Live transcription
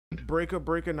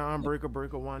breaker, non-breaker,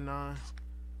 breaker, 1-9.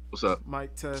 What's up?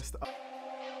 Mic test.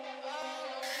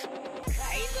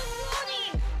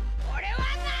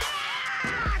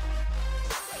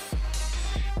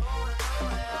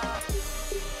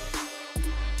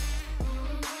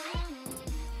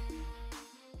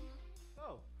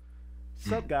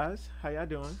 What's up, guys? How y'all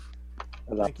doing?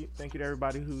 Hello. Thank you to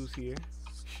everybody who's here.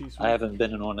 I haven't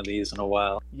been in one of these in a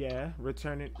while. Yeah,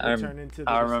 returning to the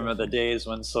I remember the discussion. days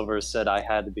when Silver said I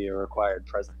had to be a required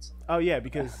presence. Oh yeah,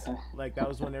 because like that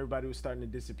was when everybody was starting to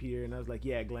disappear, and I was like,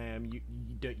 yeah, Glam,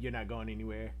 you're not going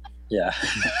anywhere. Yeah.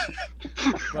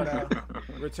 But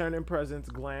returning presence,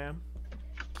 Glam,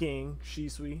 King,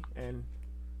 Shisui, and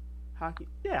Hockey.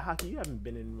 Yeah, Hockey, you haven't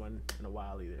been in one in a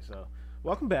while either, so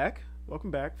welcome back.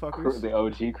 Welcome back, fuckers. The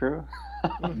OG crew.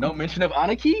 No mention of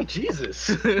Aniki?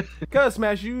 Jesus. Cuz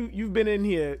Smash, you've been in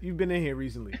here. You've been in here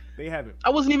recently. They haven't. I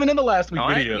wasn't even in the last week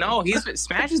video. No,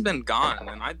 Smash has been gone,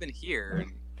 and I've been here.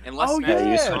 Unless Oh, Smash yeah,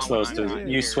 you is switched gone, those I'm two. not You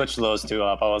here. switched those two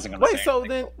up. I wasn't gonna say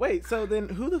anything. So then,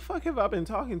 who the fuck have I been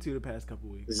talking to the past couple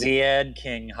weeks? Ziad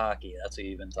King Hockey. That's what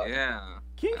you've been talking. Yeah.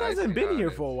 King I hasn't been forgot here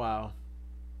it. for a while,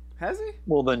 has he?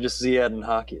 Well, then just Ziad and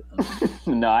Hockey.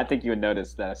 Then. No, I think you would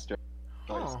notice that.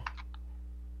 Oh.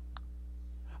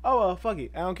 Oh well, fuck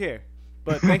it. I don't care.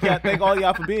 But thank all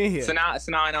y'all for being here. So now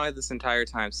I know this entire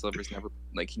time Silver's he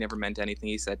never meant anything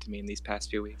he said to me in these past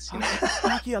few weeks. You know?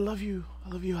 Hockey, I love you. I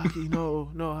love you, Hockey.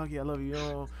 No, Hockey, I love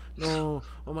you. No.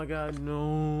 Oh my God,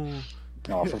 no.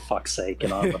 Oh, for fuck's sake,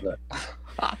 get on with it.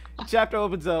 Chapter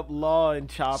opens up. Law and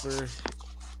Chopper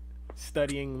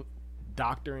studying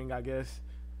doctoring, I guess.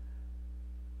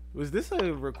 Was this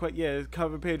a request? Yeah,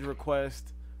 cover page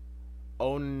request.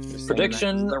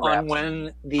 Prediction The on wrap.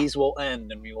 when these will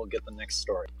end, and we will get the next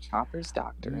story. Chopper's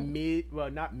doctoring.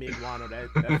 Not mid Wano.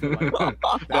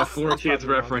 That The four kids probably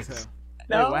wrong reference. as hell.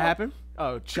 No. Wait, what happened?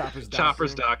 Oh, Chopper's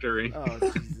doctoring. Doctoring. Oh,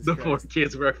 Jesus The Christ. four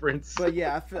kids reference. But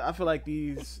yeah, I feel like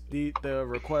the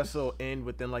requests will end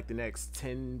within like the next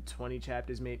 10, 20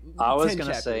 chapters, maybe. I was 10 gonna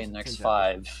chapters, say 10 next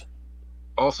chapters. 5.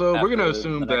 Also, we're gonna After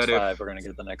assume the next that 5, we're gonna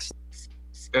get the next.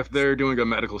 if they're doing a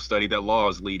medical study, that Law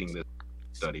is leading this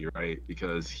study, right?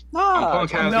 Because No,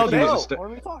 Punk Hazard, no, he they- was what are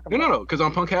we talking no, about? because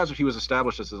on Punk Hazard he was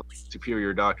established as a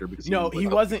superior doctor because No, was, like, he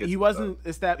helping wasn't. kids He and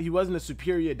wasn't. He wasn't a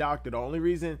superior doctor. The only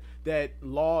reason that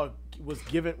Law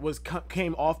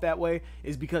came off that way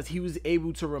is because he was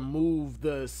able to remove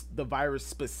the virus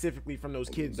specifically from those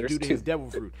kids There's due to two- his devil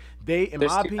fruit. They, in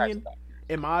There's my two types opinion, of doctors.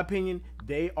 in my opinion,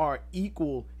 they are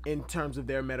equal in terms of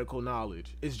their medical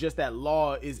knowledge. It's just that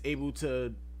Law is able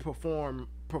to perform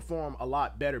a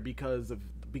lot better because of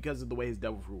the way his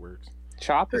devil fruit works.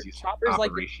 Chopper's like your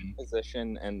operation.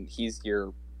 physician, and he's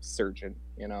your surgeon.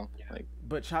 You know, like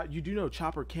But you do know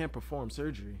Chopper can't perform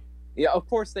surgery. yeah, of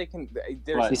course they can.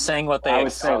 There's He's saying what they I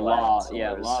would say excel Law. at, so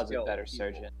Yeah, there's Law's a skilled better people.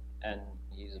 surgeon, and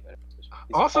he's a better physician.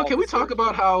 he's Also, called can we the talk surgeon.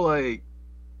 about how like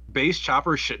base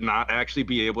Chopper should not actually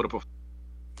be able to perform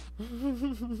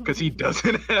because he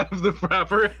doesn't have the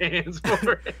proper hands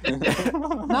for it?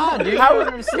 Nah, dude. How, you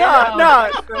understand nah,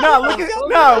 how- look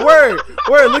at word.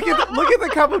 Look at the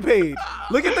cover page.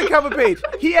 Look at the cover page.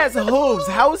 He has hooves.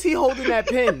 How is he holding that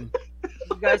pen?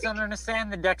 You guys don't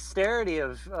understand the dexterity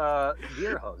of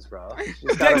gear hose, bro. You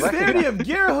just gotta Dexterity recognize- of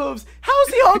gear hooves. How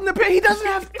is he holding the pen? He doesn't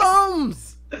have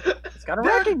thumbs. It's gotta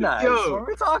recognize. Yo. What are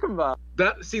we talking about?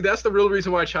 That's the real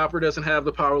reason why Chopper doesn't have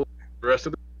the power. The rest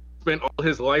of the spent all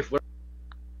his life learning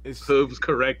It's, hooves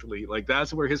correctly. Like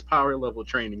that's where his power level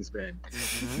training's been.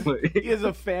 he is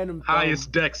a phantom thumb.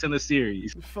 Highest dex in the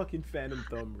series. Fucking phantom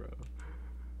thumb, bro.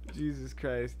 Jesus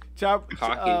Christ.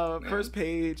 Hockey, First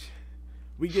page.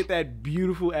 We get that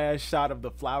beautiful ass shot of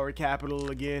the flower capital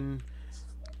again.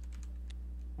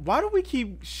 Why do we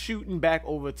keep shooting back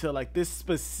over to like this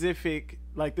specific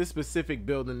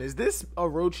building? Is this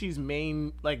Orochi's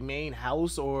main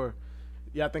house, or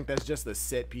yeah, I think that's just a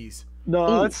set piece.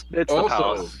 No, Ooh, it's the also,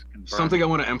 house. something I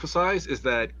want to emphasize is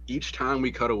that each time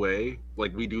we cut away,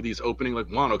 like we do these opening like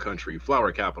Wano Country,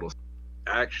 flower capitals,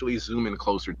 actually zoom in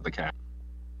closer to the cap.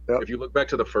 Yep. If you look back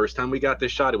to the first time we got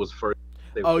this shot, it was further.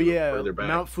 Oh yeah, further back.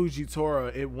 Mount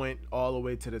Fujitora. It went all the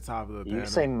way to the top of the You panel.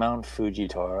 say Mount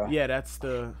Fujitora. Yeah, that's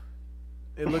the.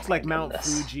 It looks like Mount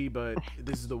goodness. Fuji, but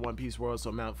this is the One Piece world,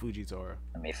 so Mount Fujitora.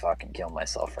 Let me fucking kill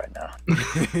myself right now.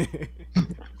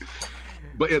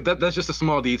 But yeah, that's just a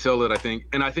small detail that I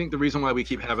think the reason why we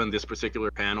keep having this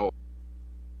particular panel,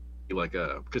 like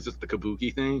because it's the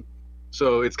Kabuki thing,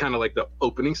 so it's kind of like the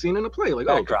opening scene in a play, like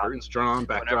Backdrop. oh, curtains drawn,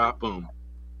 backdrop, boom.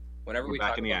 Whenever We're we back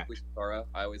talk in the about act. Fujitora,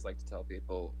 I always like to tell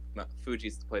people Mount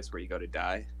Fuji's the place where you go to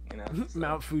die. You know, so.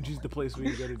 Mount Fuji's the place where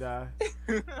you go to die.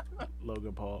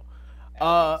 Logan Paul.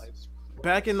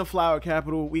 Back in the Flower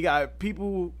Capital, we got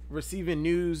people receiving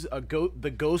news.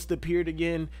 The ghost appeared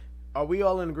again. Are we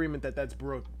all in agreement that that's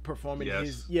Brooke performing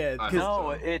his? Yeah. I No,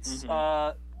 hope so. it's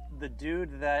the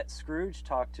dude that Scrooge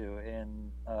talked to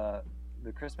in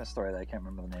the Christmas story that I can't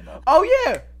remember the name of. Oh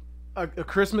yeah, a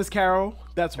Christmas Carol.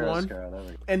 That's Christmas one. Carol, there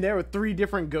we go. And there were 3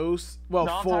 different ghosts. Well,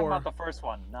 No, I'm 4. talking about the first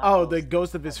one. Not Oh, those the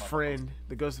ghost of his I'm talking friend.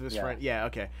 The ghost of his Yeah. friend. Yeah,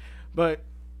 okay. But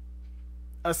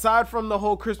aside from the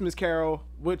whole Christmas Carol,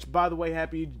 which, by the way,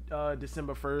 happy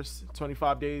December 1st,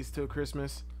 25 days till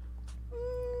Christmas.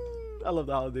 I love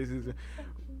the holiday season.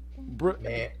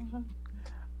 Man.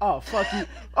 Oh, fuck you.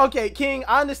 Okay, King,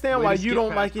 I understand Way why to you skip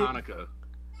don't like past it. Hanukkah.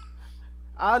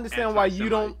 I understand why you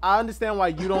don't. I understand why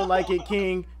you don't like it,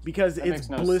 King, because That it's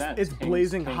makes no sense. it's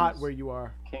blazing King's- hot where you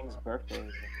are. King's birthday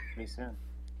is pretty soon.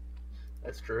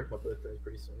 That's true. My birthday's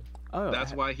pretty soon. Oh,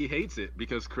 That's why he hates it,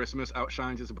 because Christmas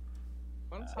outshines his.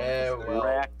 Yeah, well,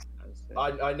 Correct.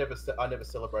 I never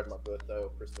celebrated my birthday or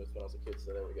Christmas when I was a kid,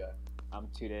 so there we go. I'm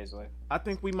 2 days away. I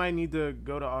think we might need to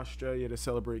go to Australia to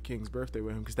celebrate King's birthday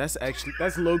with him, because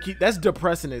that's low key. That's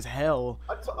depressing as hell.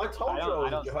 I told I you don't- I I was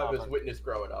a don't Jehovah's celebrate. Witness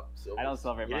growing up. So. I don't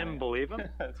celebrate You mine. didn't believe him?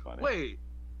 That's funny. Wait,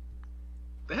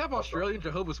 they have Australian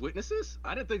Jehovah's Witnesses?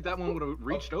 I didn't think that one would have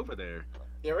reached over there.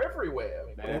 They're everywhere. I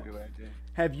mean, They're everywhere, dude.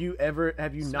 Have you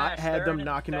not Smash, had they're them an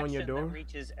knocking on your infection door? that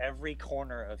reaches every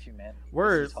corner of humanity.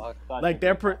 Word. Thought Like they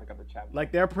they're were topic of the chapter.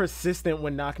 Like they're persistent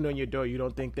when knocking on your door. You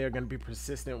don't think they're gonna be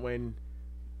persistent when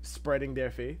spreading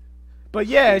their faith? But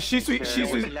yeah, she's right.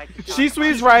 She's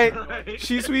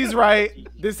right.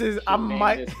 This is I Should name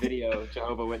might this video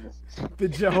Jehovah Witnesses.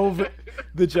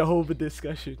 the Jehovah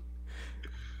discussion.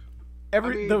 I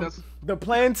mean, The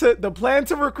plan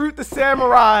to recruit the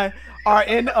samurai are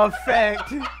in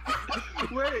effect.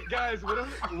 Wait, guys, what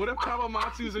if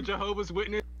Kawamatsu's a Jehovah's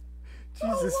Witness?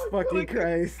 Jesus fucking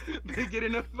Christ. They get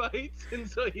in a fight, and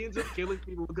so he ends up killing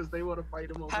people because they want to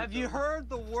fight him over. Have you something. heard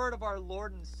the word of our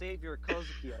Lord and Savior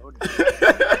Kozuki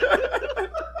Oden?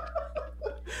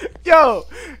 Yo,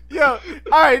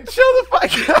 alright, chill the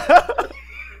fuck out.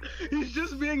 He's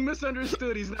just being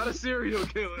misunderstood. He's not a serial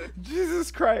killer.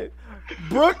 Jesus Christ.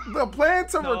 Brooke, the plan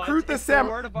to No, recruit it's the the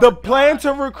word of our the plan God.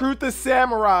 to recruit the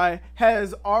samurai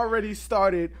has already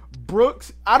started.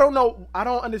 Brooks, I don't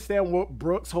understand what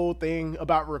Brooks' whole thing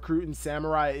about recruiting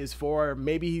samurai is for.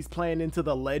 Maybe he's playing into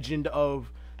the legend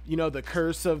of, the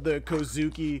curse of the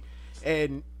Kozuki,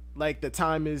 and like the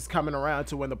time is coming around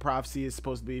to when the prophecy is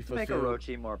supposed to be fulfilled. Make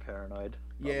Orochi more paranoid.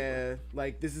 Yeah,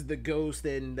 like this is the ghost,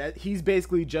 and that he's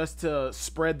basically just to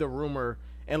spread the rumor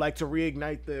and like to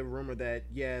reignite the rumor that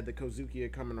the Kozuki are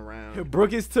coming around.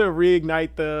 Brooke is to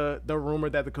reignite the rumor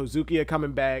that the Kozuki are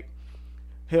coming back.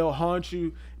 He'll haunt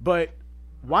you, but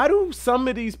why do some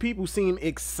of these people seem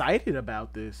excited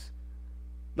about this?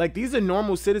 Like these are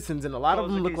normal citizens, and a lot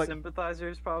of them look like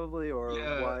sympathizers, probably, or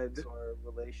Yeah. wives or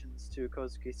relations to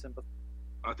Kozuki sympathizers.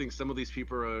 I think some of these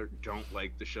people don't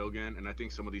like the Shogun, and I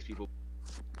think some of these people.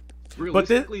 But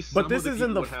Realistically, this some of the isn't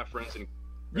people the would have friends in.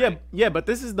 Yeah, but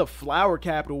this is the flower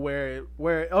capital where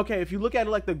okay, if you look at it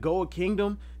like the Goa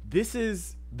Kingdom, this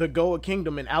is the Goa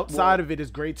Kingdom, and outside of it is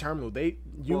Great Terminal.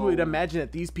 You would imagine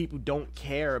that these people don't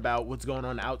care about what's going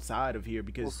on outside of here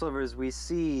because Well, Silvers, we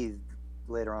see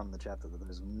later on in the chapter that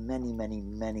there's many, many,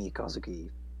 many Kozuki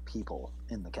people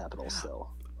in the capital still.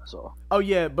 So. oh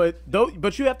yeah, but those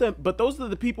are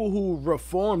the people who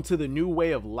reform to the new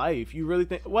way of life. You really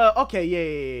think? Well, okay,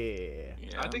 yeah.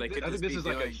 I think this is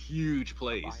like a huge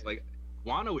place. Like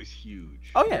Wano is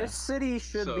huge. Oh yeah. This city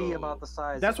should be So- about the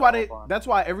size. That's of why Alabama. that's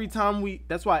why every time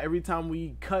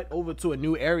we cut over to a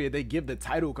new area, they give the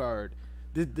title card.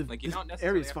 Like you This don't area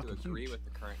necessarily is have to fucking agree huge. with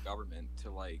the current government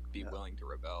to like be willing to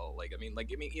rebel.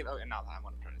 Not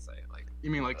what I'm trying to say. Like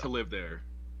You mean like to live there?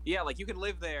 yeah, like you can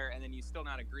live there and then you still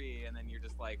not agree, and then you're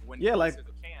just like when Yeah, like, there's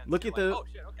a chance, look you're at the- like, oh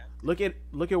shit, okay.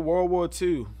 Look at World War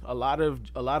II. A lot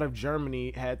of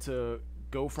Germany had to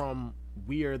go from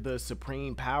we are the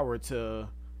supreme power to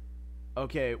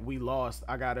okay, we lost.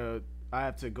 I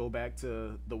have to go back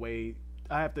to the way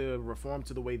I have to reform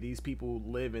to the way these people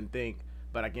live and think.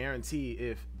 But I guarantee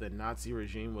if the Nazi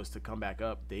regime was to come back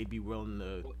up, they'd be willing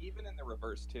to. Well, even in the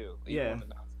reverse too. Yeah.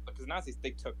 Because Nazis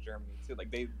they took Germany too.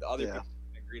 Like the other people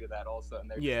didn't agree to that also,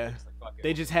 and they're Yeah. just like, fuck it.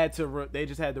 They just had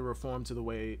to reform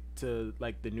to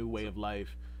like the new way of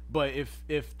life. But if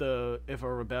a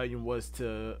rebellion was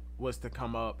to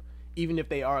come up, even if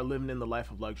they are living in the life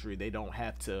of luxury, they don't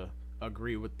have to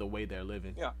agree with the way they're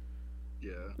living. Yeah.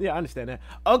 Yeah. Yeah, I understand that.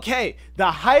 Okay, the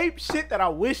hype shit that I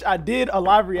wish I did a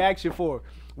live reaction for.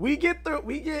 We get the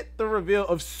reveal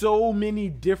of so many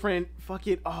different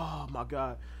fucking oh my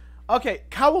god. Okay,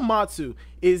 Kawamatsu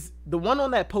is the one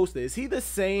on that poster. Is he the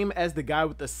same as the guy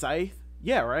with the scythe?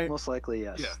 Yeah, right. Most likely,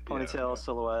 yes. Yeah, Ponytail, yeah.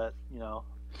 silhouette, you know.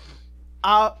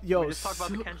 Yo, We just talk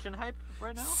about the Kenshin hype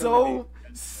right now.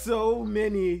 so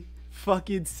many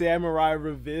fucking samurai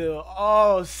reveal.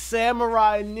 Oh,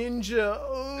 samurai ninja.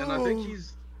 Ooh. And I think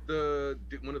he's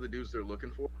one of the dudes they're looking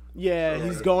for. Yeah, So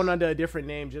he's it's- going under a different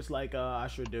name, just like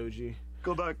Ashura Doji.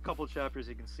 Go back a couple chapters,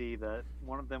 you can see that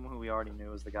one of them, who we already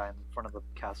knew, is the guy in front of the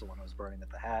castle when it was burning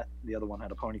at the hat. The other one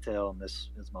had a ponytail, and this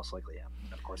is most likely him.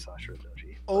 And of course, Ashura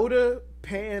Doji. Oda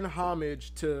paying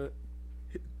homage to,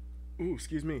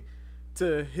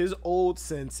 to his old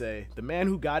sensei, the man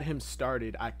who got him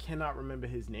started. I cannot remember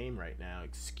his name right now.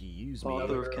 Excuse me.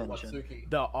 Author of Hero Kenshin. Watsuki.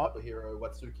 The Other hero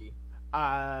Watsuki.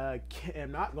 I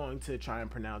am not going to try and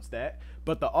pronounce that,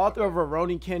 but the author of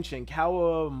Rurouni Kenshin,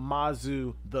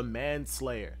 Kawamatsu the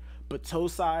Manslayer. But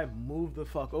Tosai, move the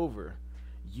fuck over.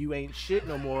 You ain't shit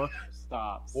no more.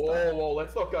 Stop. Whoa,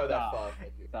 let's not go that Stop. far.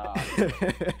 Thank you.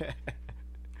 Stop.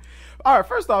 All right,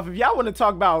 first off, if y'all want to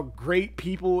talk about great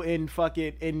people in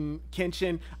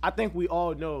Kenshin, I think we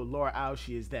all know Lord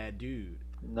Aoshi is that dude.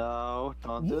 No,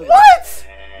 don't do that.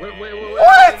 What? Wait.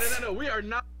 What? No. We are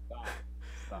not.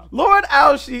 Stop. Lord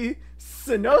Aoshi,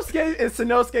 Sanosuke, and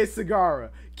Sanosuke Sagara.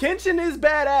 Kenshin is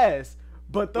badass,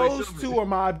 but those Wait, two are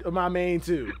my main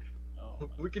two.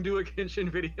 We can do a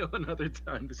Kenshin video another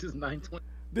time. This is 920.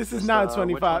 This is Which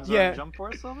 925. ones are Yeah. Jump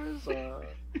Force Silvers?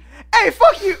 Hey,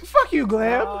 fuck you,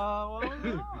 Glam.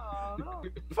 No.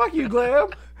 Fuck you, Glam.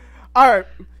 All right,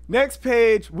 next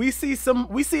page. We see a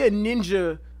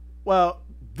ninja. Well,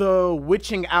 the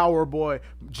witching hour boy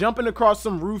jumping across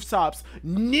some rooftops.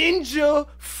 Ninja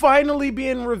finally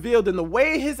being revealed, and the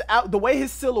way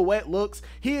his silhouette looks,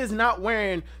 he is not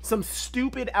wearing some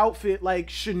stupid outfit like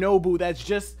Shinobu. That's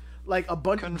just like a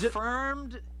bunch.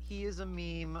 Confirmed, he is a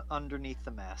meme underneath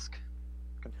the mask.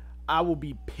 I will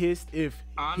be pissed if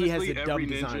Honestly, he has a every dumb ninja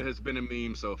design. has been a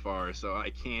meme so far, so I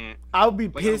can't. I'll be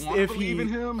Like, pissed I wanna if believe he. in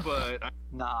him, but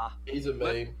Nah. He's a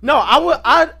meme. No,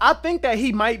 I think that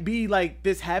he might be like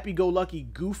this happy-go-lucky,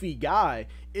 goofy guy.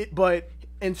 But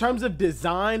in terms of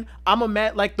design,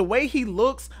 like the way he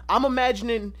looks, I'm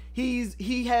imagining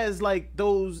he has like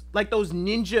those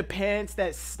ninja pants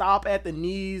that stop at the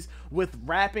knees with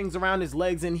wrappings around his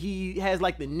legs, and he has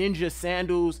like the ninja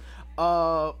sandals.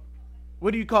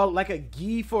 What do you call it? Like a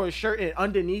gi for a shirt, and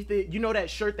underneath it, you know that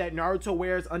shirt that Naruto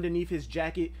wears underneath his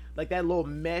jacket, like that little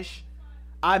mesh.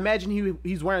 I imagine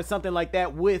he's wearing something like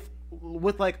that with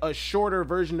like a shorter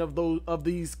version of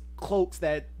these cloaks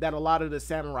that a lot of the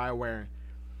samurai are wearing.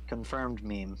 Confirmed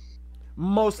meme.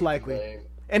 Most likely. Meme.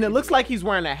 And it looks like he's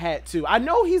wearing a hat too. I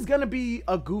know he's gonna be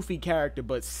a goofy character,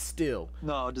 but still.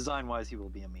 No, design-wise, he will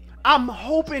be a meme. I'm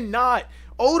hoping not.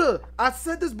 Oda, I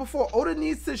said this before, Oda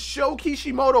needs to show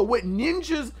Kishimoto what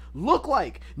ninjas look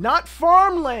like. Not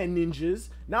farmland ninjas,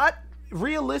 not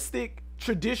realistic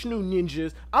traditional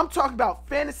ninjas. I'm talking about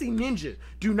fantasy ninja.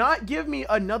 Do not give me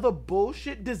another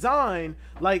bullshit design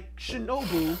like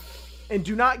Shinobu, and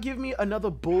do not give me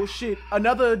another goofy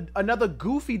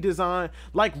design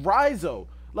like Raizo.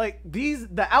 Like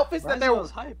the outfits that they're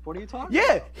hype. What are you talking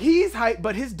yeah, about? he's hype,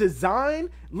 but his design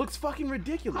looks fucking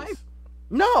ridiculous. Hype.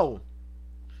 No,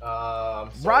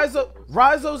 I'm sorry.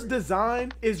 Raizo's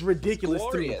design is ridiculous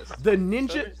to me. glorious. The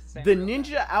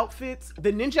ninja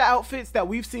outfits that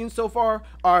we've seen so far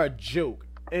are a joke,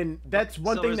 and that's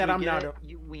one So thing as that we I'm get not.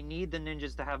 it, we need the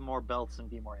ninjas to have more belts and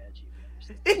be more edgy.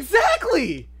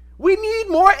 Exactly. We need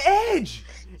more edge.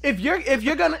 If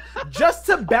you're gonna just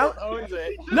to bounce.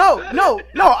 No.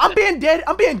 I'm being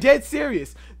dead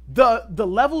serious. The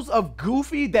levels of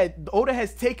goofy that Oda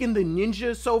has taken the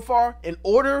ninjas so far, in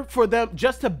order for them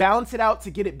just to balance it out, to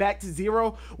get it back to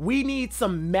zero, we need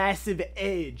some massive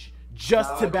edge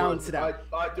just to balance it out.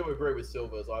 I do agree with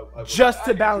Silvers. I Just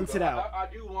to balance it out. I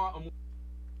do want a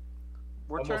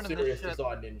We're more turning serious this shit.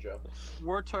 design ninja.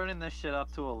 We're turning this shit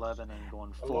up to 11 and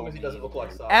going full. As long as he doesn't look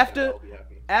like Sasuke, After- I'll be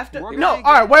happy. After We're no, gonna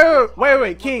all right, get-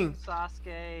 wait, King.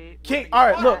 Sasuke. King, all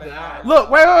right, look, Nah. look,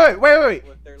 wait.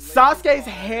 Sasuke's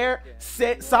hair,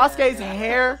 Sasuke's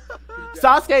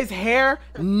hair,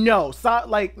 no,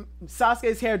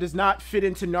 Sasuke's hair does not fit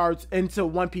into into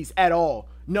One Piece at all.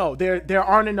 No, there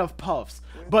aren't enough puffs.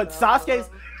 But Sasuke's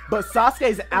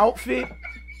outfit.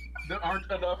 There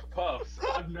aren't enough puffs.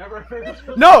 I've never heard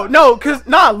of No, cause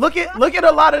look at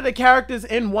a lot of the characters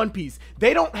in One Piece.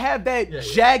 They don't have that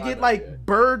jagged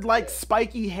bird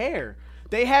spiky hair.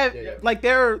 They have like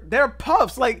they're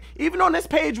puffs. Like even on this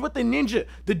page with the ninja,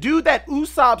 the dude that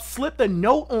Usopp slipped a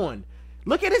note on.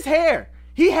 Look at his hair.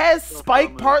 He has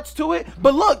spike parts to it,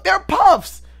 but look, they're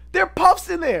puffs. They're puffs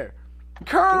in there.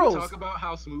 Can we curls. talk about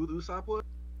how smooth Usopp was?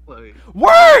 Like,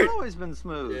 Word. It's always been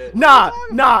smooth. Yeah.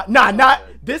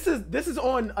 Nah. This is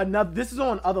on another. This is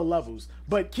on other levels.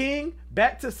 But King,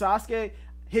 back to Sasuke.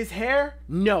 His hair,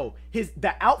 no.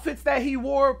 The outfits that he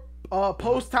wore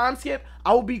post time skip,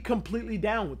 I will be completely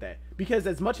down with that. Because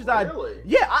as much as Really?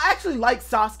 I actually like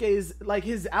Sasuke's like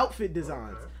his outfit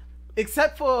designs. Okay.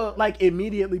 Except for like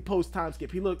immediately post time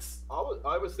skip, he looks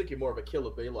I was thinking more of a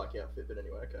Killer Bee like outfit, but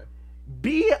anyway, okay.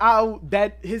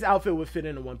 that his outfit would fit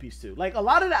into One Piece too. Like a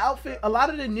lot of the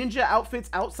ninja outfits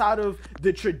outside of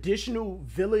the traditional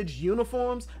village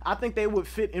uniforms, I think they would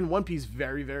fit in One Piece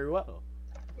very, very well.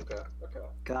 Okay.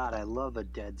 God, I love a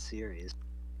dead series.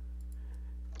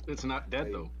 it's not dead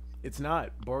though. It's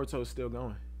not. Boruto's still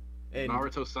going. And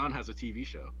Naruto-san has a TV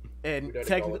show. and, We don't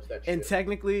techni- acknowledge that and shit.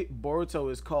 technically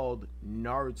Boruto is called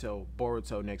Naruto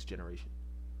Boruto Next Generation.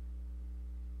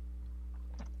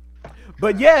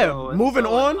 But yeah, moving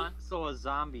on. So a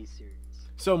zombie series.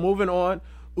 So moving on,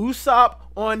 Usopp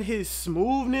on his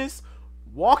smoothness,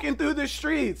 walking through the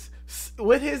streets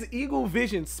with his eagle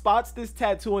vision, spots this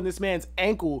tattoo on this man's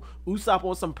ankle. Usopp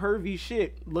on some pervy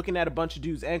shit, looking at a bunch of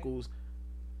dudes' ankles.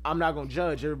 I'm not gonna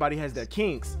judge. Everybody has their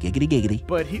kinks. Giggity giggity.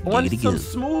 But he on Giggity some goo.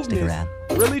 Stick smoothness around.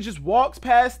 really just walks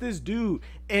past this dude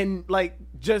and like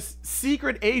just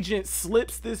secret agent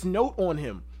slips this note on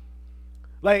him.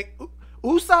 Like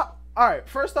Usopp. All right,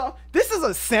 first off, this is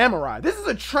a samurai. This is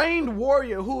a trained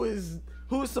warrior who is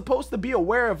supposed to be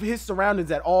aware of his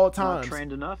surroundings at all Not times.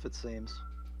 trained enough, it seems.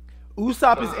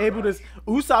 Usopp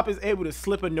is able to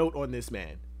slip a note on this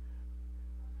man.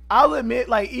 I'll admit,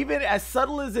 like, even as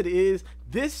subtle as it is,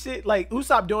 this shit, like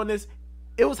Usopp doing this,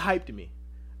 it was hype to me.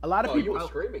 A lot of Oh, you people. were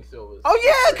screaming, Silvers. Oh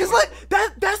yeah, cause like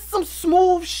that's some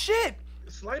smooth shit.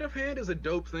 Sleight of hand is a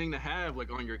dope thing to have,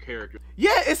 like, on your character.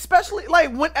 Yeah, especially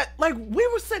like when like we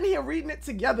were sitting here reading it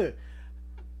together.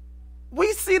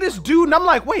 We see this dude and I'm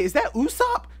like, wait, is that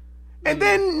Usopp? And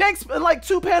then next, like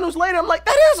 2 panels later, I'm like,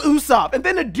 that is Usopp. And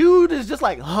then the dude is just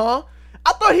like, huh?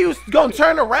 I thought he was gonna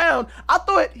turn around. I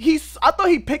thought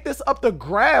he picked this up the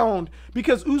ground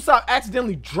because Usopp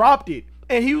accidentally dropped it.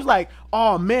 And he was like,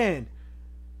 oh man,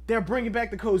 they're bringing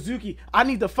back the Kozuki. I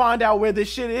need to find out where this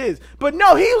shit is. But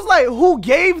no, he was like, who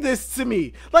gave this to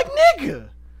me? Like, nigga.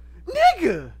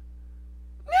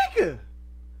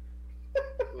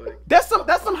 That's some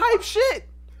hype shit.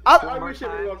 I wish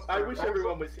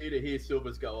everyone was here to hear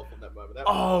Silvers go off on that moment. That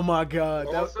Oh was, my god.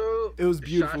 Also, it was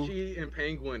beautiful. Shachi and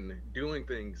Penguin doing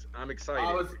things. I'm excited.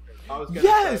 I was gonna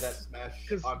Yes! say that Smash.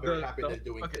 'Cause I'm very the- happy the- they're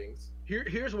doing okay. things.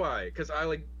 Here's why, because I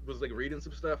was reading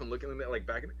some stuff and looking at that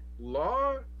back in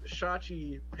Law,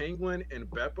 Shachi, Penguin, and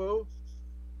Beppo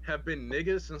have been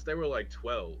niggas since they were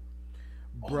 12.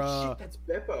 Oh Bruh. shit, that's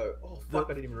Beppo. Oh fuck,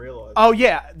 I didn't even realize. Oh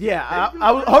yeah.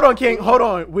 Hold on, King. Hold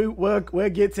on. We'll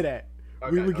get to that.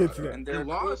 We will get to that. And they're And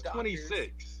Law cool is doctors.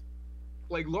 26.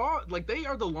 Law, they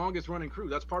are the longest running crew.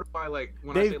 That's part of why,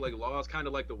 when They- I say Law is kind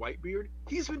of like the Whitebeard,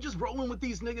 he's been just rolling with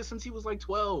these niggas since he was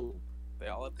 12. They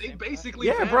all have the They same basically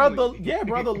Yeah, family.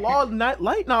 bro. The Law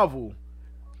light novel.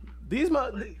 These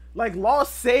Law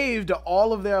saved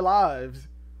all of their lives.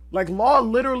 Like Law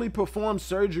literally performed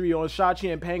surgery on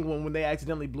Shachi and Penguin when they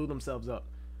accidentally blew themselves up.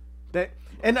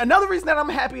 And another reason that I'm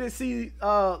happy to see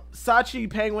Sachi,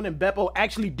 Penguin, and Beppo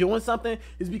actually doing something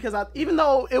is because even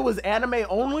though it was anime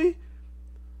only,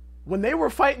 when they were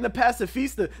fighting the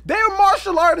Pacifista, they're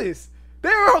martial artists.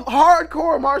 They're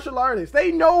hardcore martial artists.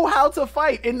 They know how to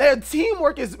fight, and their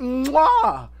teamwork is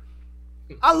mwah.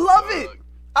 I love it.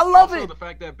 I love Also, it. the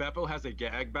fact that Beppo has a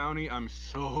gag bounty, I'm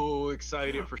so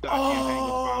excited for Shachi and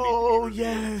Penguin's bounty. Oh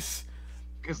yes.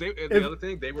 Because the other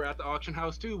thing, they were at the auction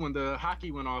house too when the hockey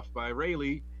went off by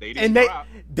Rayleigh. They didn't And drop.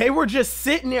 they were just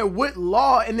sitting there with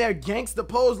Law in their gangster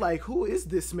pose, like, who is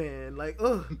this man? Like,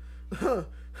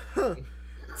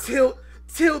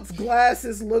 tilts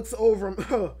glasses, looks over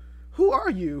him. Who are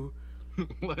you?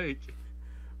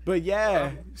 But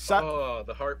yeah,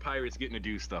 the Heart Pirates getting to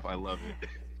do stuff. I love it.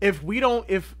 if we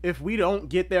don't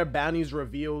get their bounties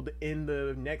revealed in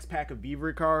the next pack of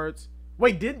Beaver cards.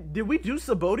 Wait, did we do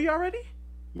Saboti already?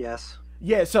 Yes.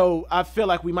 Yeah, so I feel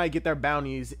like we might get their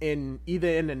bounties either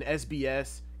in an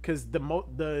SBS, because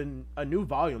a new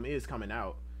volume is coming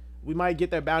out. We might get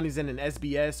their bounties in an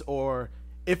SBS, or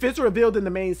if it's revealed in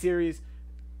the main series,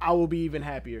 I will be even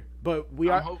happier. But we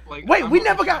never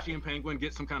got Shachi and Penguin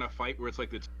get some kind of fight where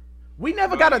it's we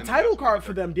never got a title card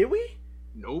for them, did we?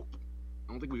 Nope.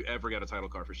 I don't think we ever got a title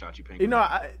card for Shachi Penguin. You know,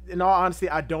 in all honesty,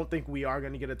 I don't think we are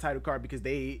going to get a title card because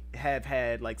they have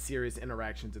had serious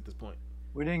interactions at this point.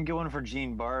 We didn't get one for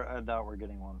Gene Bart. I doubt we're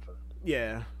getting one for them.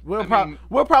 Yeah,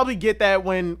 we'll probably get that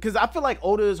because I feel like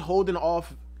Oda is holding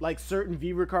off. like certain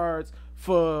viewer cards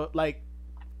for like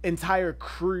entire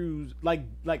crews, like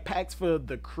packs for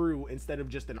the crew instead of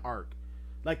just an arc,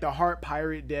 like the Heart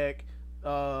Pirate deck,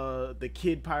 the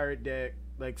Kid Pirate deck,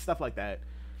 like stuff like that.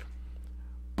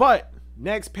 But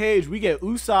next page we get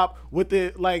Usopp with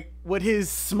the with his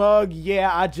smug, yeah,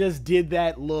 I just did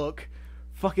that look.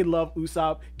 Fucking love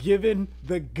Usopp giving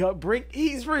the gun break.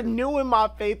 He's renewing my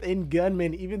faith in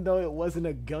gunmen, even though it wasn't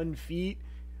a gun feat.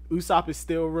 Usopp is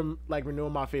still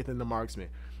renewing my faith in the marksman.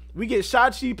 We get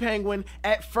Shachi Penguin.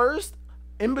 At first,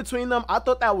 in between them, I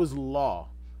thought that was Law,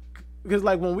 because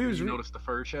like when we was noticed the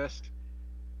fur chest.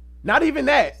 Not even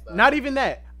that. Not even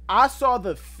that. I saw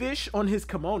the fish on his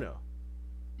kimono.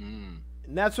 And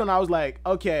that's when I was like,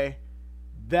 okay,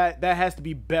 that has to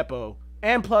be Beppo.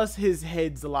 And plus his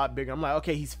head's a lot bigger. I'm like,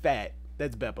 okay, he's fat.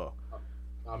 That's Beppo.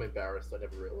 I'm embarrassed. I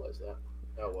never realized that.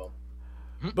 Oh well.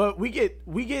 But we get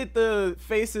the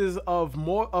faces of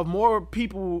more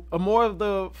people, of more of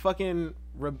the fucking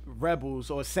rebels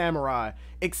or samurai,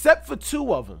 except for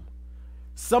two of them.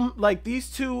 Some like these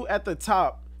two at the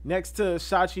top next to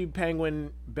Shachi,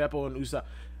 Penguin, Beppo, and Usopp.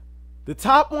 The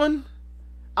top one,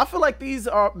 I feel like these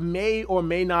may or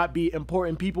may not be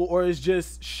important people, or is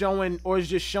just showing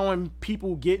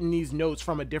people getting these notes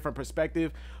from a different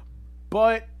perspective.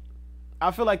 But I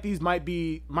feel like these might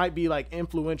be like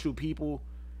influential people,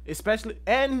 especially.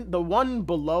 And the one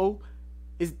below,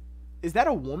 is that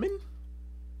a woman?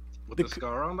 With the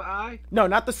scar on the eye? No,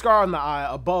 not the scar on the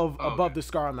eye. Above okay. The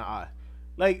scar on the eye.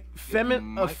 Like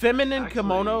a feminine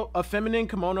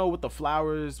kimono with the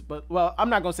flowers. But well, I'm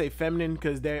not gonna say feminine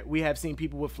because we have seen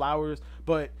people with flowers,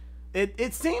 but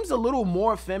it seems a little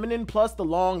more feminine. Plus the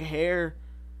long hair.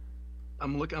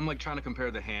 I'm like trying to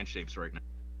compare the hand shapes right now.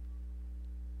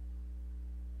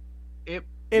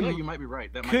 You might be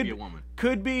right. That might be a woman.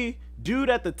 Could be. Dude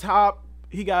at the top,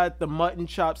 he got the mutton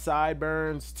chop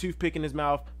sideburns, toothpick in his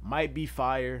mouth. Might be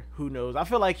fire. Who knows? I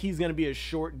feel like he's gonna be a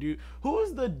short dude. Who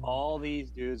is the? All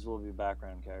these dudes will be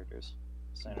background characters.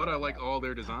 But I like all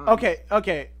their designs.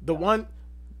 Okay. The one,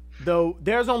 though,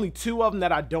 there's only two of them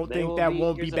that I don't think that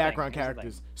won't be background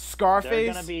characters.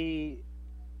 Scarface.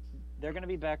 They're gonna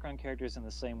be background characters in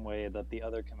the same way that the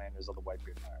other commanders of the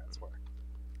Whitebeard Pirates were.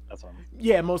 That's what I'm.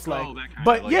 Yeah, most likely.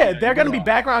 But yeah, they're gonna be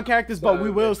background characters, but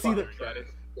we will see the.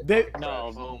 They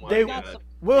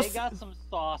got some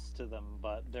sauce to them,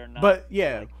 but they're not. But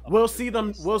yeah, like, we'll see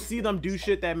them do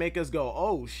shit that make us go,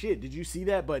 oh shit, did you see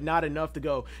that? But not enough to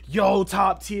go, yo,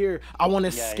 top tier. I want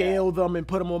to scale them and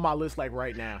put them on my list like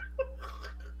right now.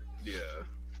 Yeah,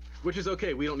 which is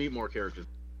okay. We don't need more characters.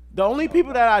 The only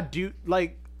people that I do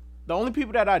like, the only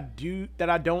people that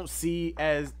I don't see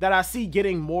as that I see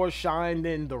getting more shine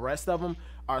than the rest of them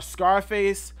are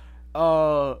Scarface,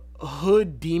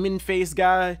 Hood Demon Face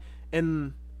guy,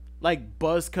 and like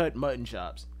buzz cut mutton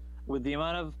chops. With the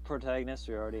amount of protagonists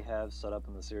we already have set up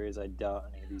in the series, I doubt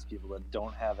any of these people that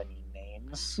don't have any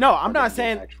names. No, I'm not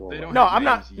saying.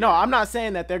 I'm not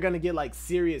saying that they're gonna get like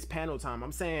serious panel time.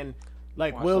 I'm saying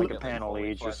like like a panel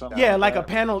each or something. Yeah, like a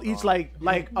panel each, like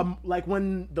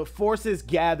when the forces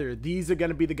gather, these are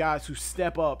gonna be the guys who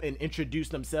step up and introduce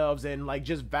themselves and like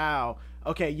just vow,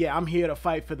 okay, yeah, I'm here to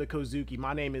fight for the Kozuki.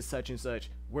 My name is such and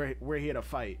such. We're here to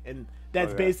fight, and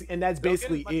that's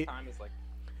basically it.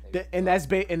 And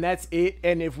that's it.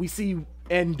 And if we see,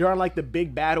 and during like the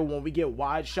big battle, when we get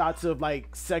wide shots of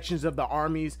like sections of the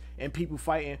armies and people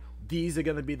fighting, these are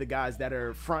gonna be the guys that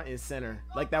are front and center,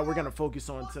 like that we're gonna focus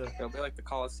on too. They'll be like the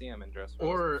Coliseum in Dress.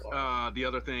 Or the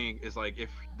other thing is like if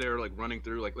they're like running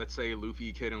through, like let's say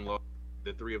Luffy, Kid, and Law,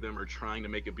 the three of them are trying to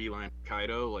make a beeline to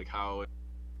Kaido, like how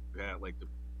like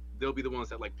they'll be the ones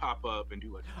that like pop up and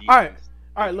do like. All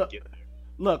right. Look.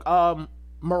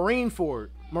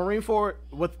 Marineford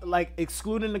with like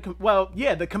excluding the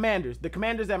commanders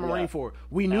at Marineford.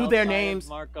 We knew their names.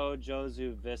 Marco,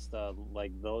 Jozu, Vista,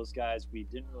 like those guys, we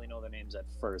didn't really know their names at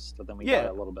first, but then we got it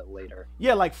a little bit later.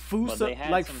 Yeah, like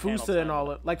Fusa, and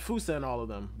all of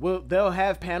them. They'll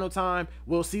have panel time.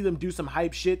 We'll see them do some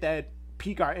hype shit that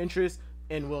pique our interest,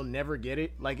 and we'll never get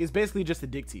it. Like it's basically just a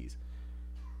dick tease.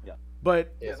 Yeah.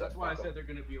 But yeah, that's why I said they're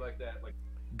gonna be like that. Like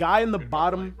guy in the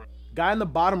bottom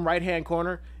right hand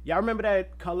corner. Y'all remember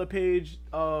that color page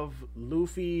of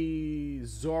Luffy,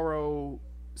 Zoro,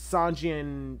 Sanji,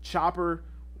 and Chopper,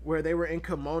 where they were in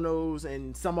kimonos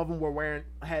and some of them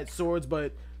had swords,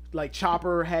 but like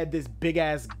Chopper had this big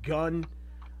ass gun.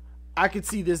 I could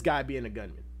see this guy being a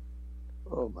gunman.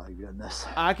 Oh my goodness!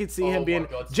 I could see him being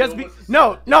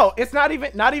no. It's not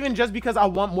even just because I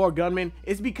want more gunmen.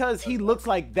 It's because he looks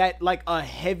like that, like a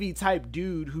heavy type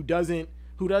dude who doesn't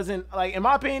like, in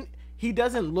my opinion, he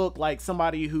doesn't look like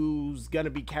somebody who's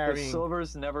gonna be If carrying.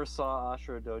 Silvers never saw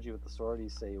Ashura Doji with the sword,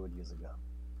 he'd say he would use a gun.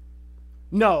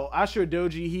 No, Ashura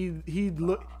Doji,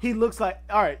 he looks like,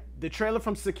 all right, the trailer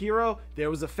from Sekiro,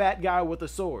 there was a fat guy with a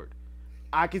sword.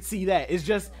 I could see that. It's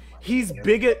just he's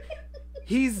bigger,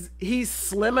 he's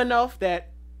slim enough that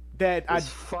His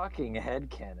fucking head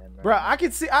cannon, man. bro, I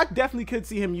definitely could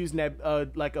see him using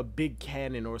that like a big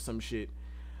cannon or some shit.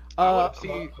 I would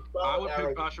pick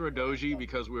Ashura Doji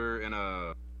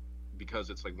because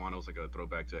it's like Wano's like a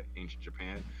throwback to ancient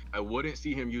Japan. I wouldn't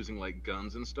see him using like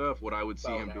guns and stuff. What I would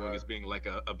see him doing is being like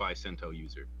a Bicento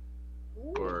user.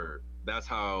 Or that's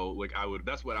how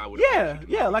that's what I would.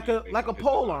 Yeah, like a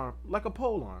pole arm,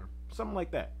 something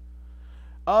like that.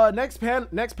 Next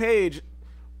page,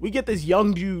 we get this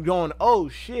young dude going, oh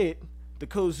shit, the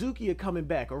Kozuki are coming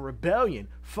back, a rebellion.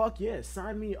 Fuck yeah,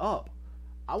 sign me up.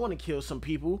 I want to kill some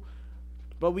people.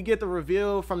 But we get the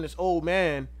reveal from this old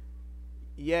man.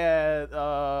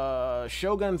 Yeah,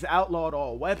 Shogun's outlawed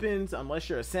all weapons. Unless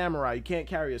you're a samurai, you can't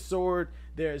carry a sword.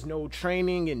 There's no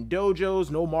training in dojos,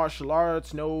 no martial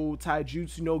arts, no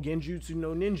taijutsu, no genjutsu,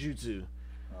 no ninjutsu.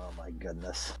 Oh my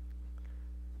goodness.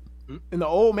 And the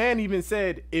old man even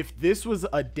said, if this was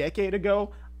a decade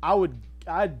ago,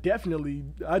 I'd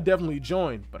definitely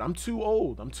join. But I'm too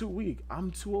old. I'm too weak.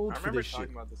 I'm too old for this shit. I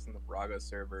remember talking about this in the Braga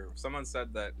server. Someone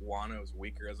said that Wano is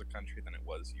weaker as a country than it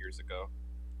was years ago.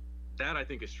 That I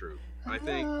think is true. I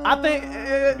think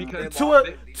because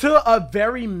to a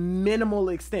very minimal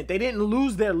extent, they didn't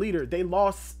lose their leader. They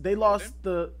lost They lost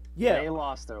their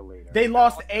leader. They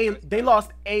lost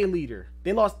a leader.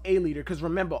 They lost a leader because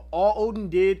remember, all Odin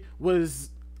did was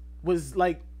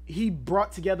like he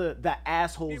brought together the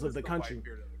assholes of the country.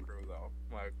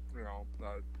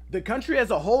 The country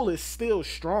as a whole is still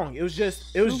strong. It was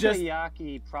just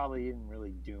Sukeyaki probably didn't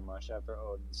really do much after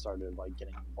Odin started like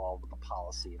getting involved with the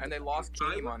policy. And they lost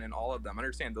Kinemon in all of them. I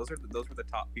understand those were the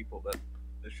top people that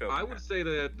the show. I would say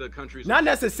that the country's not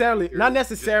necessarily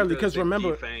because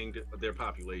remember defanged their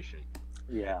population.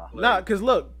 Yeah. Nah, because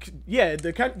look,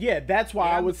 that's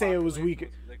why I would say it was weaker.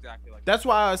 Exactly like that's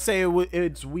why I say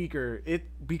it's weaker.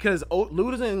 Because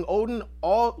losing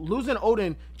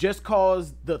Odin just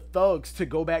caused the thugs to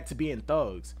go back to being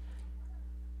thugs.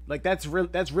 Like that's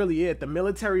really it. The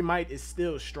military might is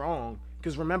still strong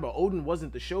because remember Odin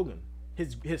wasn't the shogun.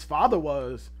 His father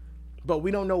was, but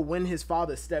we don't know when his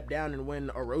father stepped down and when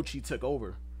Orochi took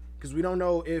over. Because we don't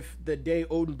know if the day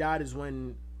Odin died is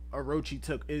when Orochi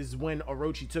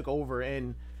took over,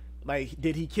 and like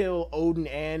did he kill Odin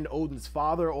and Odin's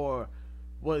father, or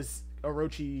was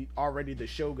Orochi already the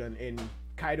shogun and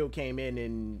Kaido came in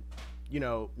and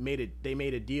they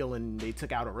made a deal and they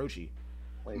took out Orochi.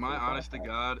 My honest to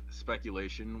God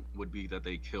speculation would be that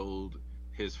they killed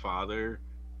his father,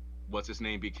 what's his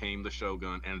name became the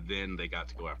shogun, and then they got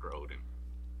to go after Odin.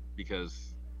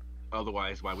 Because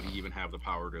otherwise, why would he even have the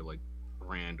power to like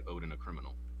brand Odin a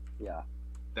criminal? Yeah.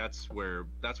 That's where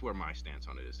my stance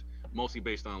on it is. Mostly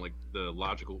based on like the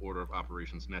logical order of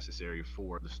operations necessary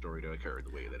for the story to occur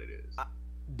the way that it is.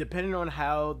 Depending on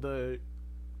how the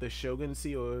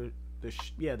shoguncy or the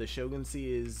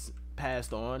shoguncy is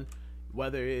passed on,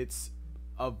 whether it's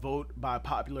a vote by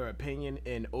popular opinion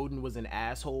and Odin was an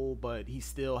asshole, but he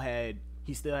still had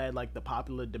like the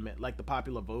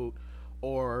popular vote,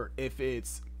 or if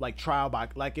it's like trial by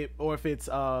or if it's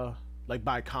like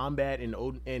by combat and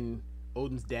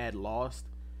Odin's dad lost,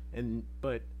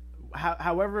 but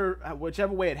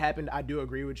whichever way it happened, I do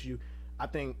agree with you. I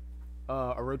think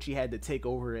Orochi had to take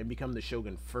over and become the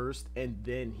shogun first, and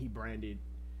then he branded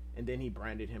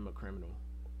him a criminal.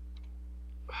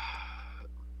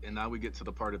 And now we get to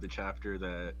the part of the chapter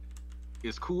that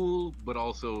is cool but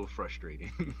also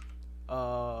frustrating.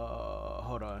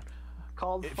 Hold on.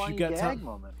 Called funny gag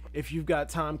moment. If you've got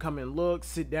time, come and look,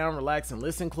 sit down, relax, and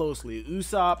listen closely.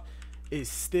 Usopp is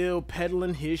still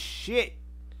peddling his shit.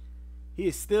 He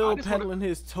is still peddling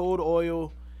his toad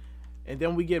oil, and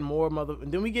then we get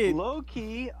low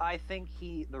key. I think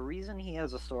the reason he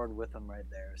has a sword with him right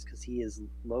there is because he is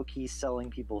low key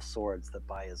selling people swords that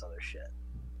buy his other shit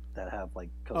that have like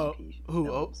Kozuki.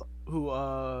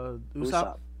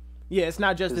 Usopp? Yeah, it's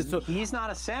not just he's not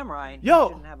a samurai. And he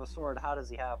shouldn't have a sword. How does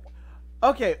he have one?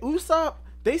 Okay, Usopp.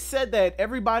 They said that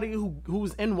everybody who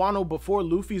was in Wano before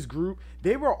Luffy's group,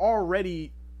 they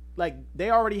already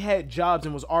had jobs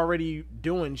and was already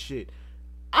doing shit.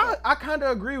 I kind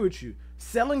of agree with you.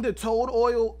 Selling the toad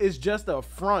oil is just a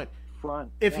front.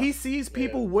 If he sees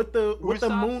people with the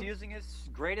moon, using his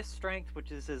greatest strength,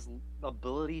 which is his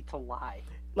ability to lie.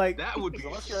 Like, That would be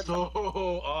so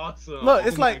awesome. look,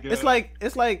 it's Oh my like God.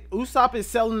 it's like Usopp is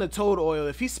selling the toad oil.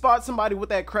 If he spots somebody with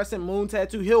that crescent moon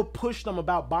tattoo, he'll push them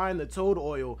about buying the toad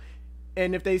oil.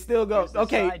 And if they still go, Here's the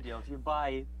okay, side deal. If you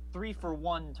buy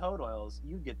 3-for-1 toad oils,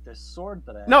 you get this sword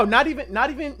that I have. no, not even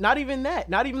that.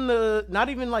 Not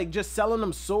even like just selling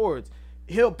them swords.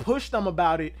 He'll push them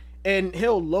about it, and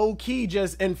he'll low key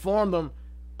just inform them,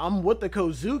 I'm with the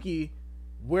Kozuki,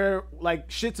 where like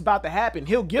shit's about to happen.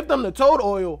 He'll give them the toad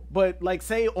oil, but like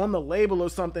say on the label or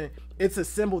something, it's a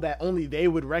symbol that only they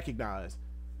would recognize.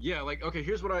 Yeah, like, okay,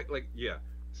 here's what I like. Yeah,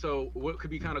 so what could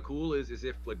be kind of cool is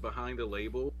if like behind the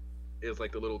label is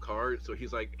like a little card. So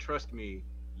he's like, trust me,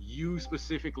 you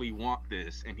specifically want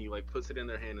this, and he like puts it in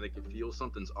their hand, and they can feel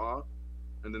something's off,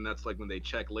 and then that's like when they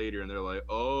check later, and they're like,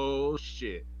 oh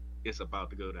shit, it's about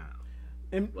to go down.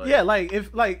 And Like- yeah, like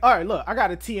if like, all right, look, I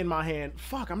got a tea in my hand.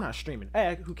 Fuck, I'm not streaming.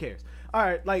 Who cares? All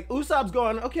right, like Usopp's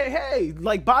going, okay, hey,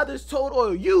 like buy this toad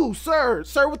oil. You, sir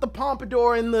with the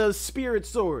pompadour and the spirit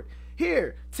sword.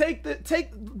 Here,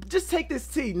 just take this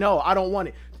tea. No, I don't want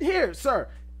it. Here, sir.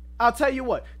 I'll tell you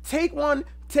what. Take one.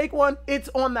 It's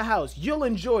on the house. You'll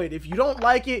enjoy it. If you don't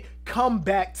like it, come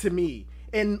back to me.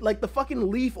 And like the fucking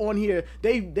leaf on here,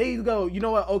 they go, you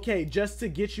know what? Okay, just to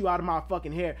get you out of my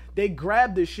fucking hair, they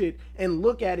grab this shit and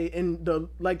look at it, and the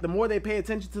more they pay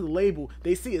attention to the label,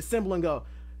 they see a symbol and go,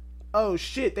 oh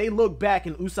shit. They look back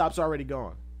and Usopp's already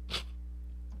gone.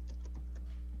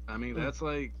 I mean, that's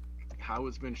like how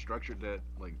it's been structured. That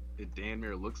like it damn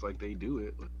near looks like they do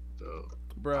it. So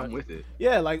Bruh. I'm with it.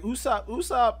 Yeah, like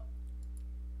Usopp.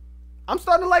 I'm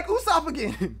starting to like Usopp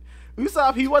again.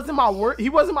 Usopp, he wasn't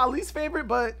my least favorite,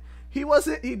 but he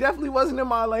definitely wasn't in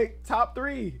my like top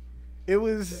 3. It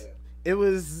was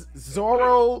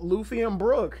Zoro, Luffy, and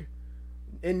Brook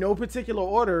in no particular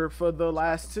order for the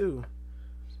last 2.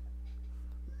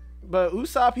 But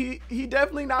Usopp, he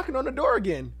definitely knocking on the door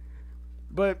again.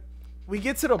 But we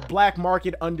get to the black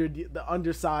market under the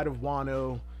underside of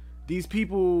Wano. These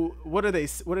people, what are they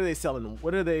selling?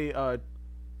 What are they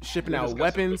shipping out?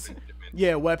 Weapons?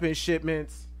 Yeah, weapon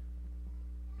shipments.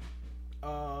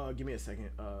 Give me a second.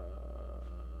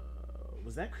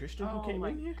 Was that Christian who came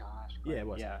in here? Gosh. Yeah, it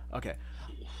was. Yeah. Okay.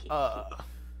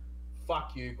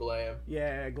 Fuck you, Glam.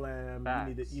 Yeah, Glam.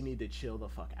 Facts. You need to chill the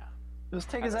fuck out. Just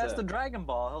take his Had ass to- to Dragon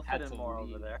Ball. He'll fit had in to more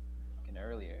leave. over there. Fucking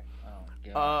earlier. Oh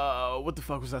my god. What the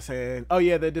fuck was I saying? Oh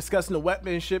yeah, they're discussing the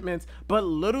weapon shipments, but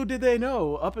little did they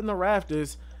know, up in the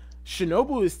rafters,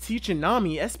 Shinobu is teaching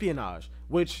Nami espionage,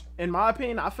 which in my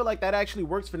opinion, I feel like that actually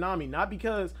works for Nami, not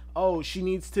because, oh, she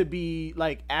needs to be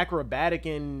like acrobatic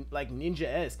and like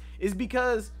ninja-esque. It's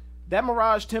because that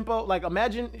Mirage tempo, like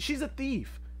imagine she's a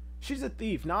thief.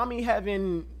 Nami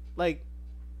having like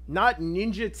not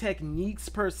ninja techniques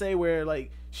per se, where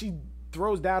like she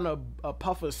throws down a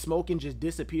puff of smoke and just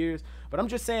disappears, but I'm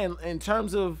just saying in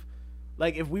terms of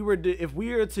like if we were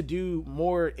to do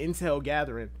more intel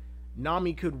gathering,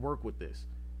 Nami could work with this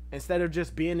instead of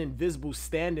just being invisible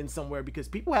standing somewhere, because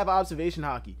people have observation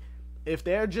hockey. If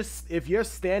you're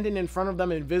standing in front of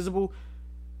them invisible,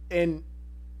 and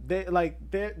they're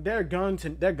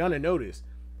gonna notice.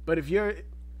 But if you're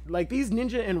like these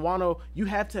ninja in Wano, you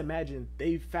have to imagine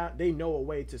they know a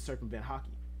way to circumvent hockey.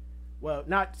 Well,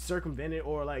 not circumvent it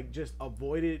or like just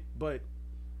avoid it, but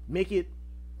make it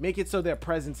so their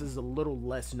presence is a little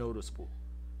less noticeable.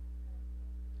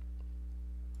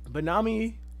 But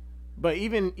Nami,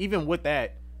 even with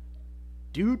that,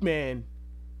 dude, man,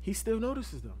 he still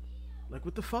notices them. Like,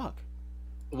 what the fuck?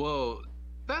 Well,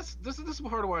 this is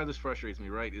part of why this frustrates me,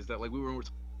 right? Is that like we were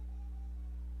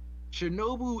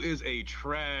Shinobu is a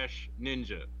trash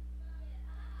ninja.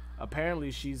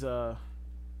 Apparently, she's a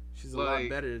lot Like-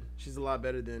 better. She's a lot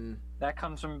better than. That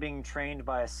comes from being trained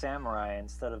by a samurai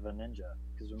instead of a ninja.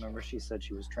 Because remember, she said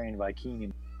she was trained by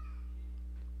Kimi.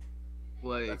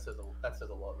 Like, That says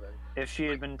a lot, then. If she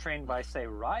had been trained by, say,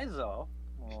 Raizo,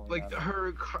 well, like yeah,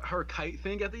 her kite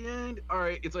thing at the end. All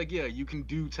right, it's like, yeah, you can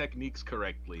do techniques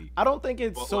correctly. I don't think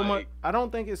it's But, so much. like- I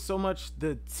don't think it's so much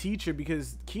the teacher,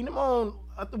 because Kinemon.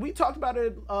 We talked about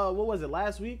it. What was it,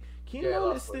 last week?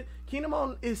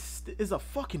 Kinemon is a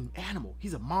fucking animal.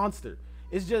 He's a monster.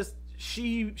 It's just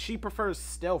she prefers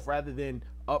stealth rather than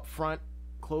up front,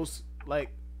 close.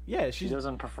 Like, yeah, she she's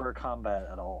doesn't prefer combat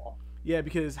at all. yeah.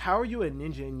 Because how are you a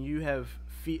ninja and you have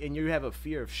a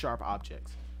fear of sharp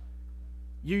objects?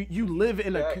 You live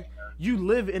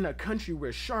in a country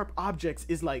where sharp objects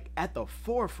is like at the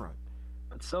forefront.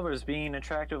 But Silver's being an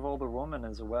attractive older woman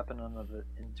is a weapon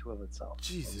into of itself.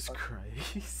 Jesus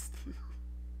Christ.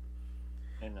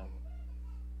 You know.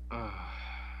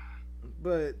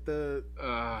 But the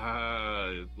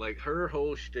like her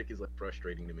whole shtick is like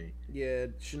frustrating to me. yeah,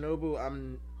 Shinobu,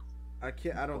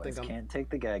 I don't think I'm can't take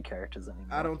the gag characters anymore.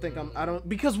 I don't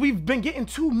because we've been getting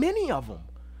too many of them.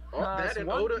 That and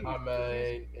Oda,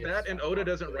 that and Oda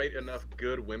doesn't great. write enough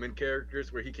good women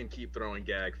characters where he can keep throwing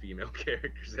gag female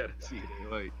characters at us either.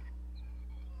 Like,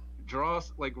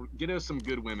 get us some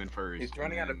good women first. He's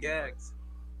running out of gags.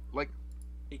 Like,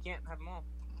 He can't have them all.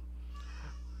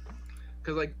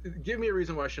 Cause like, give me a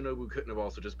reason why Shinobu couldn't have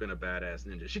also just been a badass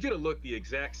ninja. She could have looked the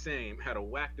exact same, had a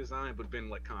whack design, but been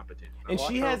like competent. And Watch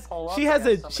she her has pull up she has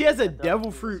against a somebody that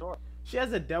devil doesn't use a fruit. sword. She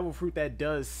has a devil fruit that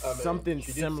does I mean, something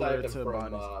she did similar save to them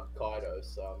from, Bonnie's. Kaido,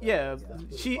 so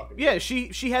Yeah,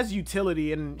 she has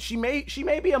utility, and she may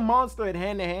be a monster at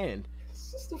hand to hand.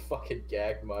 It's just a fucking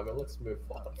gag moment. Let's move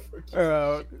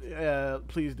on.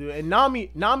 Please do. And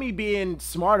Nami being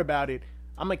smart about it.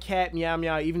 I'm a cat, meow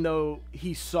meow. Even though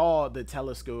he saw the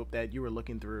telescope that you were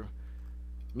looking through,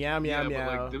 meow meow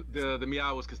meow. But like the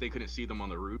meow was because they couldn't see them on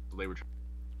the roof. So they were.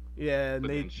 Yeah, and But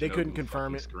they then couldn't Shinobu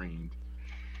confirm fucking it. Screamed.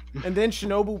 And then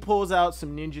Shinobu pulls out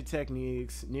some ninja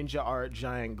techniques, ninja art,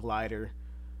 giant glider.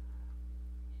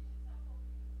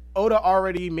 Oda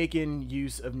already making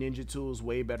use of ninja tools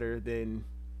way better than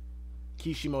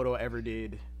Kishimoto ever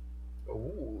did.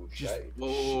 Ooh, Just shade.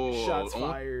 Whoa, shots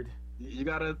fired. You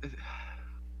gotta.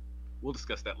 We'll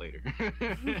discuss that later.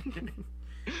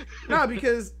 Nah,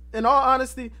 because in all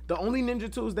honesty, the only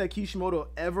ninja tools that Kishimoto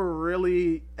ever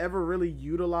really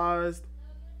utilized.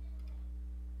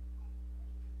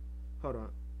 Hold on.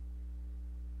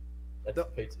 That's the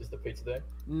pizza. Is the pizza there?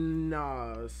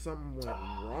 Nah, something went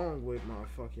wrong with my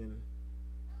fucking.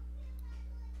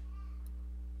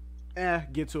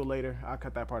 Get to it later. I'll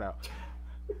cut that part out.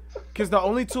 Because the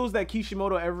only tools that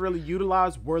Kishimoto ever really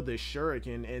utilized were the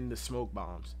shuriken and the smoke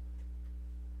bombs.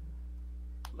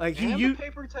 Like he and used the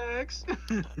paper tags.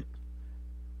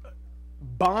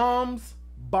 bombs,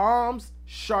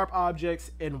 sharp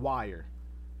objects, and wire.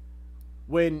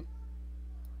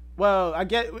 I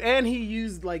get, and he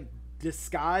used like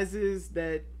disguises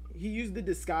he used the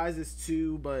disguises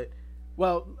too, but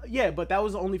that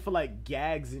was only for like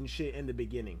gags and shit in the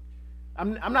beginning.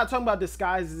 I'm not talking about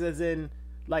disguises as in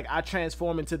like I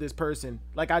transform into this person,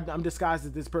 like I'm disguised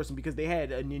as this person because they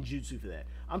had a ninjutsu for that.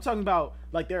 I'm talking about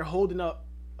like they're holding up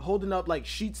like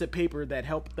sheets of paper that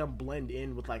help them blend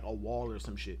in with like a wall or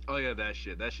some shit. Oh yeah, that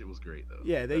shit was great though.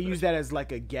 Yeah, they use that as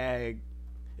like a gag,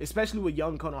 especially with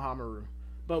young Konohamaru.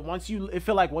 But once you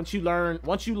learn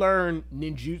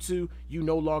ninjutsu, you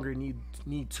no longer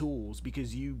need tools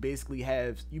because you basically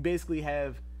have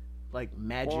like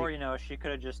magic. Or she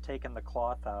could have just taken the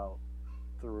cloth out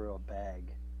through a bag,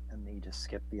 and he just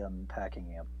skipped the unpacking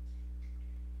him.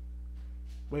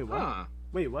 Wait, what? Huh.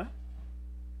 Wait, what?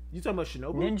 You talking about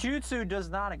Shinobu? Ninjutsu does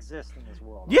not exist in this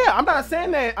world. Yeah, I'm not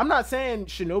saying that. I'm not saying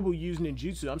Shinobu used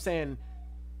ninjutsu. I'm saying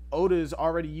Oda's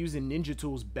already using ninja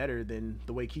tools better than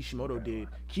the way Kishimoto did.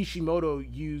 Kishimoto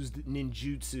used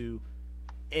ninjutsu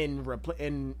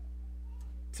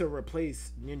to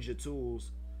replace ninja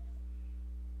tools.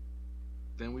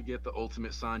 Then we get the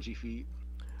ultimate Sanji feat.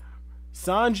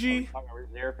 Sanji, We're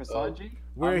there for Sanji.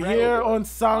 we're I'm here ready. on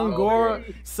Sangora.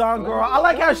 ready. Sangora. I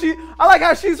like how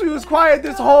Shisui was quiet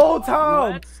this whole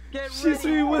time. Let's get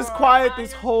Shisui was for quiet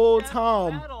this Iron whole Chest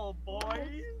time. battle, boys.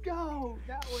 Go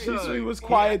that way. Shisui was He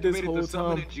quiet this activated whole the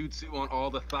summon time. jutsu on all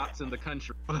the thoughts in the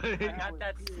country. I got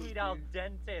that sweet al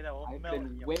dente that will I've melt in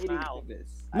been your waiting for mouth. this.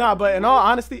 Nah, but in all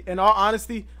honesty,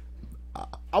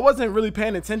 I wasn't really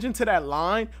paying attention to that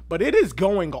line, but it is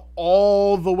going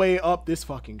all the way up this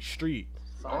fucking street.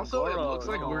 Also, it Sangoro looks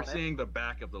like is we're on it. seeing the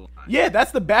back of the line. Yeah,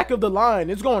 that's the back of the line.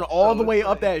 It's going all the So way it's up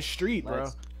like- that street, bro.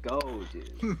 Let's go,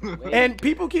 dude. Wait. And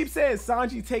people keep saying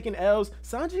Sanji taking L's.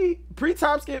 Sanji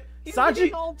pre-time skip. He's been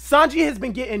getting all- Sanji has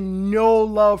been getting no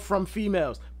love from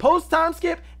females. Post-time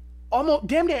skip, almost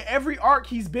damn near every arc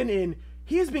he's been in,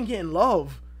 he has been getting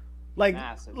love, like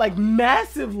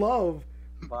massive love.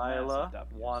 Viola Massive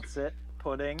W. wants it.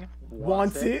 Pudding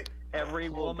Wants it. Every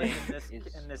woman is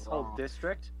in this whole strong.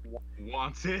 district.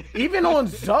 Wants it. Even on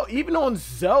Zoe,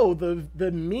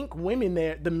 the mink women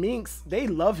there, the minks, they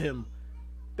love him.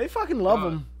 They fucking love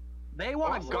him. They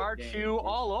want Also, to guard game you is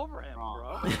all over him,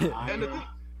 bro. And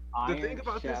the thing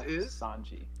about this Chef is-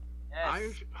 Sanji.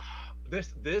 Iron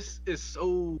this is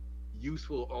so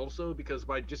useful also because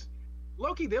by just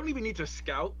Loki, they don't even need to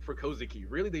scout for Kozuki.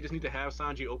 Really, they just need to have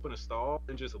Sanji open a stall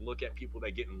and just look at people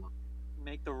that get in line.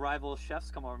 make the rival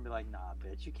chefs come over and be like, "Nah,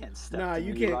 bitch, you can't step Nah, to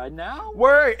you me can't. right now."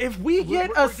 Word, if we We're- get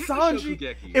we're a getting Sanji,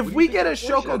 Shokugeki. if What do we you get a think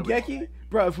the foreshadowing Shokugeki,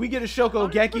 bro, if we get a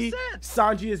Shokugeki, 100%.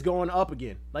 Sanji is going up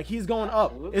again. Like he's going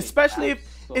up. Absolutely.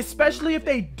 Especially if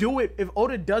they do it, if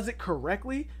Oda does it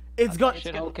correctly, it's going.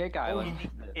 Shithole Cake Island.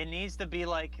 It needs to be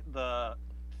like the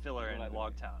filler in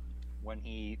Logtown when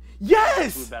he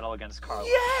Yes. food battle against Carl.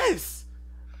 Yes.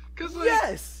 Because like,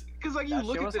 Yes. Because like you That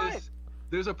look shit at was this, hype.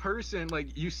 there's a person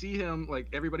like you see him like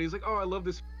everybody's like, oh, I love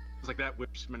this. It's like that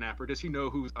whips Manapper. Does he know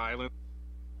whose island?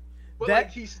 But That-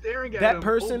 like he's staring at that him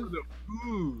person- over the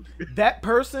food. That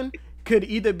person could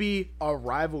either be a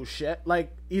rival chef,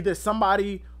 like either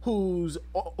somebody who's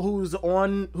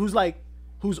on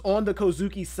the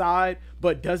Kozuki side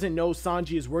but doesn't know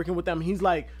Sanji is working with them.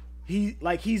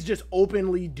 He's just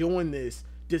openly doing this.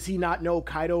 Does he not know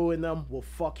Kaido and them will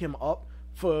fuck him up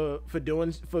for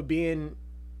being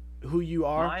who you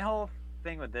are? My whole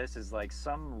thing with this is like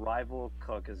some rival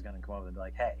cook is gonna come over and be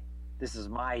like, "Hey, this is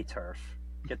my turf.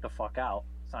 Get the fuck out."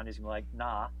 Sanji's gonna be like,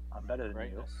 "Nah, I'm better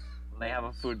than you." And they have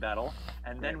a food battle,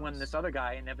 and then when this other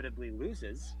guy inevitably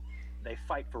loses, they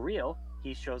fight for real.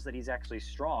 He shows that he's actually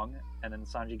strong, and then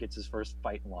Sanji gets his first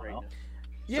fight in Wano.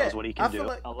 Yeah, Shows what he can I do. feel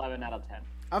like 11 out of 10.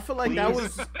 that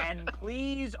was. And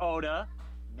please, Oda,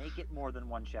 make it more than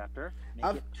one chapter. Make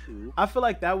I've- it 2. I feel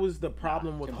like that was the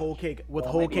problem with too Whole much. Cake Well,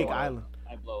 Whole maybe Cake one. Island.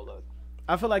 I blow load.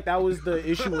 I feel like that was the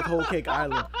issue with Whole Cake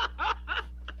Island.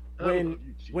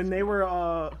 When they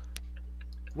were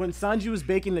when Sanji was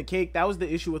baking the cake, that was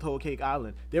the issue with Whole Cake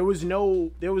Island. There was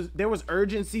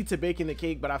urgency to baking the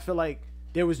cake, but I feel like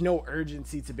there was no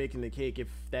urgency to baking the cake, if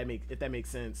that makes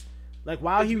sense. Like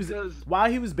while he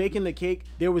was baking the cake,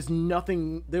 there was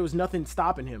nothing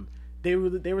stopping him. They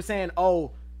were saying,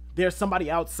 "Oh, there's somebody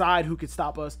outside who could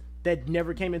stop us." That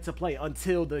never came into play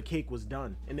until the cake was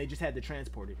done, and they just had to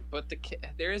transport it. But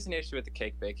there is an issue with the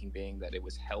cake baking being that it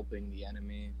was helping the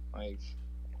enemy. Like,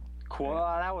 Well,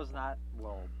 that was not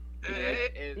well.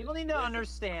 People need to listen,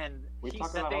 understand We he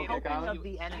talked said about they Whole Cake helping Island? of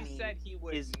the enemy. He said he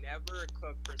would is- never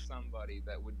cook for somebody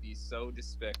that would be so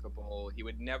despicable. He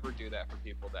would never do that for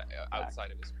people that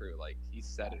outside of his crew. Like he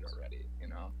said it already, you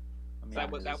know. I mean, So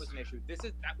that was an issue.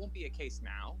 That won't be a case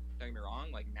now. Don't get me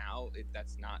wrong. Like now,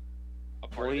 that's not a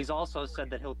part Well, of he's it. also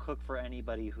said that he'll cook for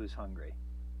anybody who's hungry.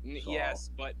 So- Yes,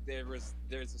 but there's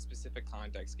a specific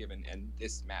context given in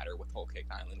this matter with Whole Cake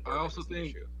Island. where I there also was an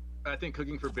think- issue. I think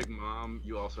cooking for Big Mom,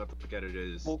 you also have to look at it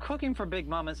as. Well, cooking for Big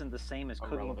Mom isn't the same as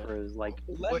cooking Irrelevant. for like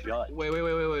Wait, Judge.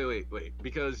 wait.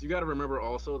 Because you got to remember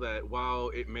also that while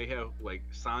it may have like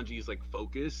Sanji's like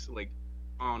focus like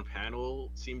on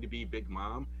panel seemed to be Big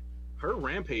Mom, her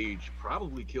rampage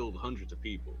probably killed hundreds of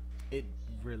people. It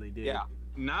really did. Yeah.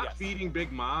 Not Yes. feeding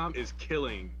Big Mom is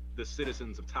killing the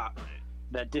citizens of Topland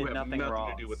That who did have nothing nothing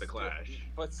wrong. to do with the clash.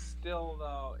 But still,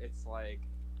 though, it's like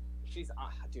she's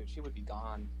dude, she would be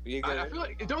gone. I feel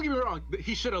like don't get me wrong,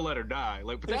 he should have let her die.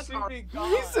 Like, but that's She'd our, be gone.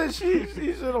 He said she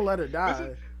should have let her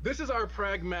die. this is our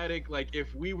pragmatic. Like,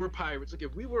 if we were pirates, like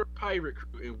if we were a pirate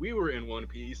crew and we were in One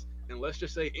Piece, and let's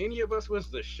just say any of us was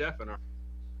the chef in our,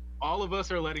 all of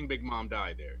us are letting Big Mom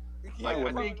die there. Like,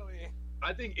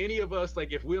 I think any of us,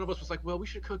 like, if one of us was like, well, we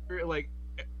should cook her, like,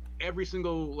 every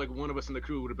single, like, one of us in the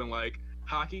crew would have been like,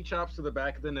 hockey chops to the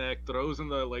back of the neck, throws in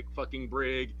the, like, fucking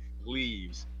brig,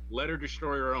 leaves. Let her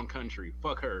destroy her own country.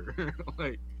 Fuck her.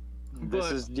 Like,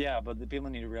 But the people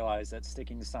need to realize that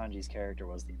sticking to Sanji's character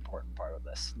was the important part of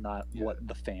this, not what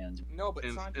the fans. No, but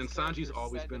And Sanji's Sanji's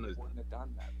always been a- wouldn't have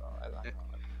done that though. I don't know.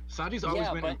 Sanji's always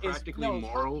been impractically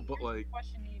moral, but, like, the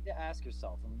question you need to ask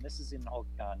yourself, and this is in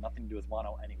nothing to do with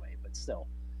Wano anyway, but still,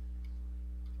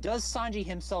 does Sanji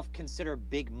himself consider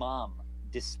Big Mom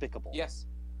despicable? Yes.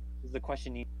 Is the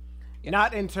question. Yes,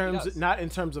 Not he in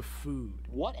does. terms of food.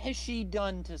 What has she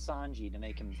done to Sanji to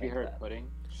make him She think heard that? pudding.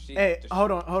 She- Hey, she-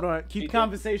 hold on. she Keep did-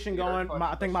 conversation she heard going. pudding,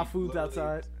 I think but my she food's literally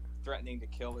outside. threatening to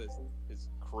kill his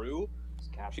crew.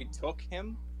 She took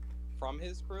him from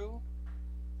his crew.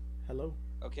 Hello.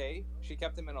 Okay, she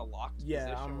kept him in a locked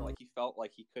Yeah, position where like he felt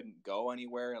like he couldn't go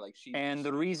anywhere. Like she And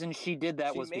the reason she did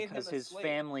that She was made him because a his slave.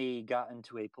 family got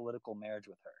into a political marriage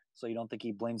with her. So you don't think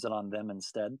he blames it on them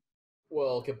instead?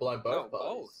 Well, it could blame no, both both.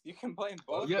 parties. You can blame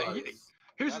both. Yeah, parties.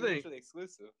 here's Not the thing. mutually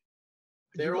exclusive.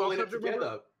 They're You all in also it have to remember-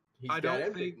 together. He's I dad don't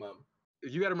and think- Big Mom.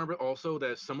 You got to remember also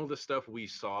that some of the stuff we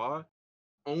saw,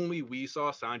 only we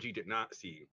saw, Sanji did not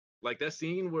see. Like that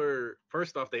scene where,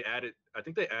 first off, I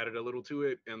think they added a little to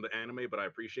it in the anime, but I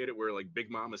appreciate it, where like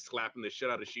Big Mom is slapping the shit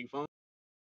out of Chiffon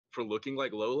for looking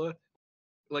like Lola.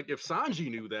 Like if Sanji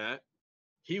knew that,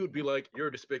 he would be like, "You're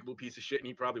a despicable piece of shit," and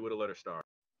he probably would have let her starve.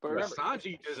 But But remember, Sanji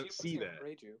she doesn't was see gonna that.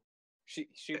 Reiju.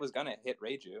 She was gonna hit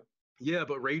Reiju. Yeah,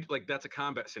 but rage, like, that's a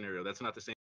combat scenario. That's not the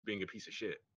same as being a piece of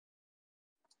shit.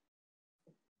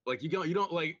 Like, you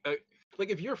don't like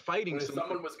if you're fighting If someone,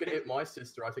 someone was gonna hit my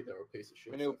sister, I think they were a piece of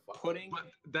shit. Manu, so fuck putting.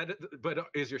 but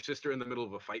is your sister in the middle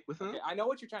of a fight with them? Okay, I know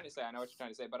what you're trying to say.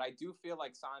 But I do feel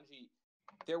like Sanji.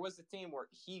 There was a theme where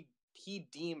he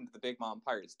deemed the Big Mom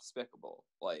pirates despicable.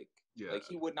 Like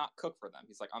he would not cook for them.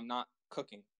 He's like, I'm not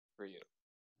cooking for you.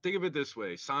 Think of it this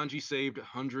way: Sanji saved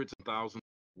hundreds of thousands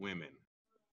of women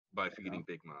by feeding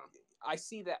Big Mom. I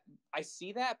see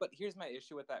that, but here's my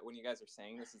issue with that when you guys are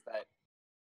saying this is that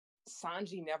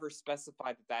Sanji never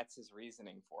specified that that's his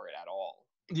reasoning for it at all.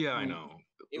 Yeah, I know.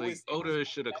 Oda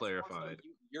should have clarified.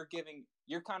 You're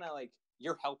kind of like,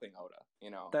 you're helping Oda,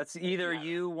 you know? That's either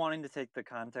you wanting to take the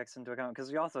context into account, because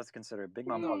you also have to consider Big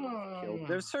Mom probably would have killed.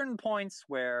 There's certain points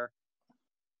where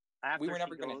after we were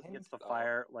never she going goes, to gets the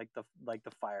fire, like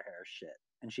the fire hair shit,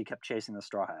 and she kept chasing the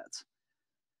Straw Hats.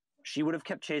 She would have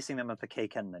kept chasing them if the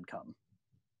cake hadn't come.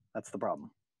 That's the problem.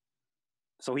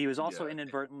 So he was also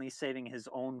inadvertently saving his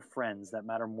own friends that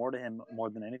matter more to him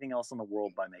more than anything else in the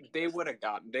world by making. They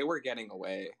were getting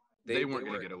away. They weren't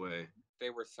going to get away. They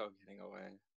were so getting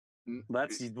away. Then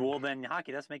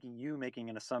Haki, that's making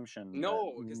an assumption.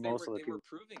 No, because they were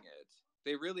proving it.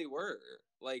 They really were.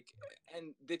 Like,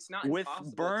 and it's not with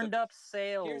impossible burned up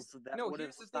sails that would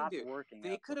have stopped thing, working.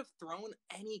 They could have thrown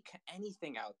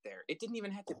anything out there. It didn't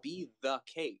even have to be the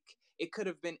cake. It could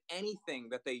have been anything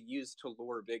that they used to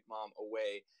lure Big Mom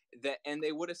away, and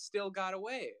they would have still got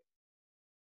away.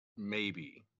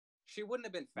 Maybe. She wouldn't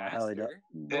have been faster.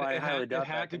 It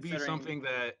had to be something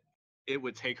that it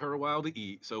would take her a while to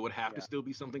eat, so it would have to still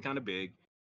be something kind of big.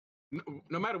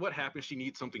 No matter what happens, she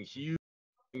needs something huge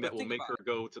that will make her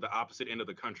go to the opposite end of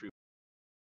the country.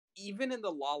 Even in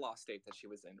the la state that she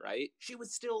was in, right? She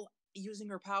was still using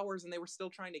her powers, and they were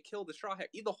still trying to kill the Straw Hat.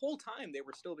 The whole time, they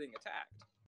were still being attacked.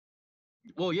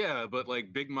 Well, yeah, but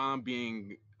like Big Mom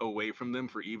being away from them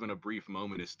for even a brief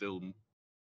moment is still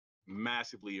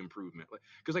massively improvement.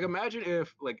 Because like imagine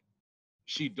if like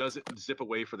she doesn't zip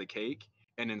away for the cake,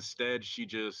 and instead she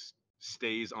just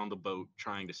stays on the boat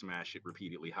trying to smash it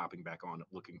repeatedly, hopping back on it,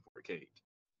 looking for a cake.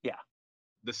 Yeah.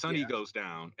 The Sunny goes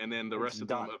down, and then the rest of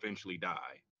them eventually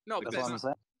die. No, but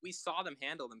we saw them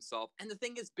handle themselves. And the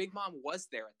thing is, Big Mom was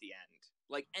there at the end.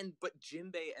 But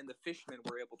Jinbei and the fishermen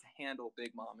were able to handle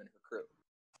Big Mom and her crew.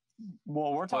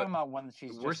 Well, we're talking about when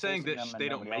she's. We're saying that they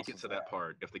don't make it to that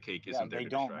part if the cake isn't there. They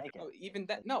don't make it. Oh, even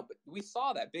that, no, but we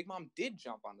saw that Big Mom did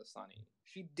jump on the Sunny.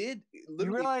 She did. Literally.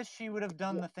 You realize she would have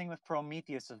done the thing with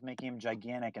Prometheus of making him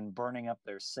gigantic and burning up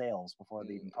their sails before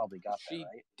they even probably got there, right?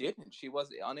 She didn't. She was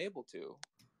unable to.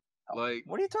 Like,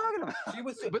 what are you talking about? She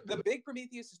was. The big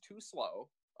Prometheus is too slow.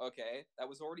 Okay, that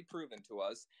was already proven to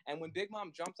us. And when Big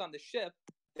Mom jumps on the ship,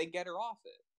 they get her off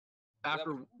it.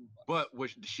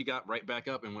 She got right back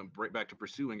up and went right back to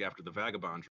pursuing after the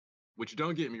vagabond, which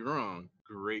don't get me wrong,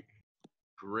 great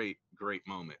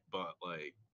moment. But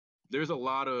like, there's a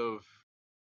lot of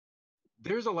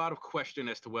question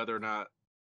as to whether or not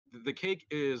the cake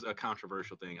is a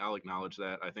controversial thing. I'll acknowledge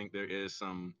that. I think there is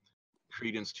some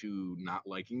credence to not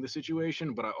liking the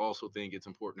situation, but I also think it's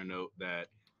important to note that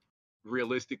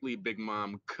realistically, Big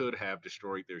Mom could have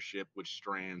destroyed their ship, which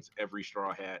strands every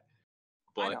Straw Hat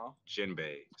but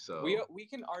Jinbei. So we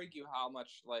can argue how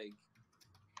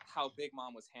Big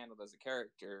Mom was handled as a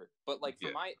character, but like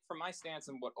from my stance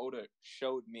and what Oda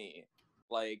showed me,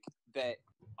 like that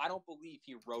I don't believe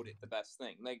he wrote it the best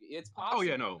thing. Like it's possible. Oh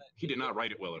yeah, no, he did not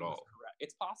write it well at all. Correct.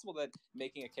 It's possible that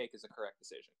making a cake is a correct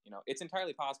decision. You know, it's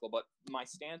entirely possible, but my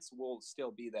stance will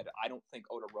still be that I don't think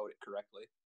Oda wrote it correctly.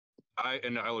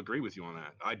 I'll agree with you on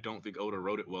that. I don't think Oda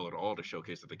wrote it well at all to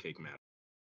showcase that the cake mattered.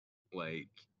 Like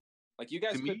you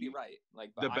guys could be right. Like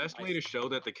the best way to show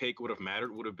that the cake would have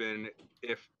mattered would have been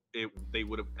if they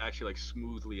would have actually like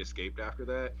smoothly escaped after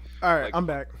that. All right, like, I'm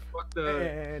back. Fuck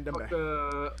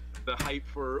the hype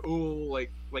for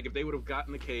like if they would have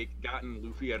gotten the cake, gotten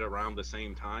Luffy at around the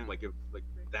same time, like if like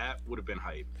that would have been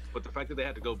hype. But the fact that they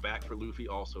had to go back for Luffy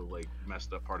also like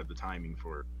messed up part of the timing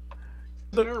for.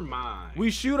 Never mind. We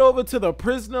shoot over to the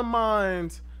prisoner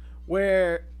mines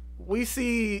where we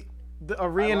see a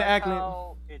reenactment. I like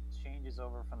how it changes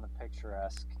over from the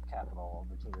picturesque capital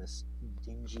over to this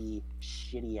dingy,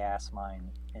 shitty-ass mine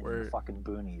in the fucking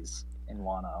boonies in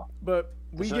Wano. But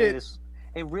we get this,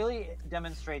 it really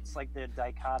demonstrates like the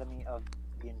dichotomy of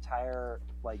the entire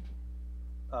like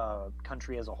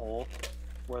country as a whole,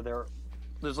 where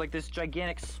there's like this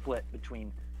gigantic split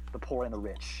between the poor and the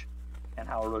rich, and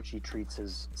how Orochi treats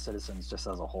his citizens just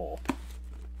as a whole.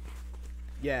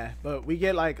 Yeah, but we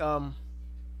get like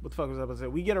what the fuck was I about to say?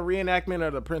 We get a reenactment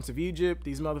of the Prince of Egypt.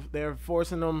 They're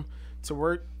forcing them to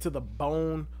work to the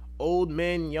bone. Old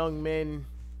men, young men.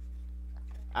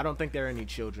 I don't think there are any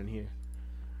children here.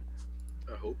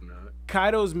 I hope not.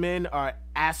 Kaido's men are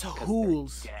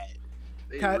asshools.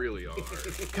 They really are.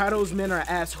 Kaido's men are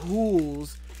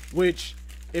asshools, which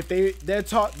if they're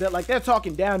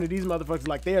talking down to these motherfuckers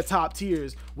like they're top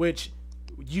tiers, which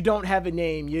you don't have a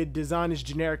name, your design is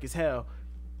generic as hell.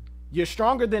 You're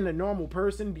stronger than a normal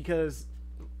person because,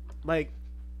 like,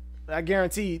 I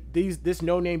guarantee this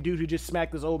no-name dude who just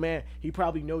smacked this old man, he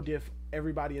probably no-diff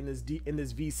everybody in this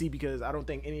VC because I don't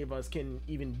think any of us can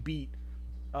even beat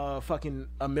a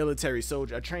military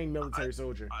soldier, a trained military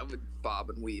soldier. I would bob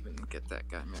and weave and get that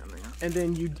guy, man. And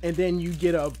then you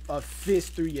get a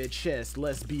fist through your chest.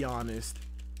 Let's be honest.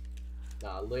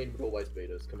 Nah, Lane would always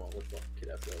beat us. Come on, let's not kid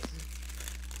ourselves.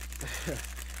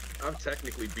 I've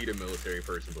technically beat a military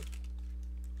person before.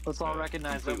 Let's all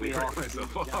recognize that we all beat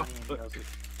Johnny and Yoshi.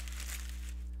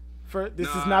 This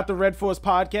is not the Red Force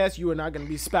podcast. You are not going to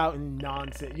be spouting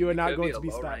nonsense. You are not going to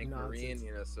be spouting nonsense. Marine,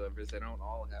 you know, so they don't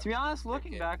all have to be honest,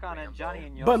 looking back on it, Johnny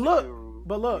and Yoshi.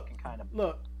 But look,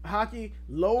 Hockey,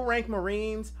 low-rank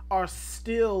Marines are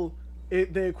still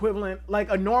the equivalent. Like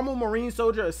a normal Marine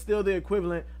soldier is still the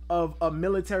equivalent of a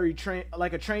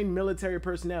trained military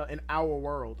personnel in our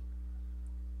world.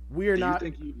 We are not. Do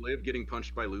you think you'd live getting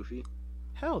punched by Luffy?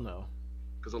 Hell no.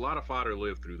 Because a lot of fodder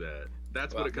live through that.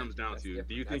 That's what it comes down to.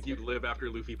 Do you think you'd live after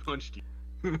Luffy punched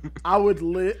you? I would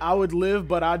live,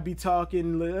 but I'd be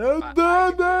talking the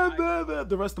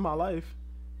rest of my life.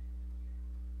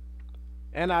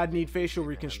 And I'd need facial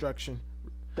reconstruction.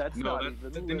 Then you go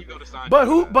to Sanji.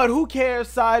 But who cares?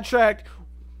 Sidetracked.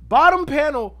 Bottom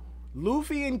panel.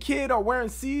 Luffy and Kid are wearing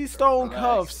sea-stone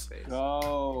cuffs.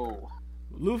 No.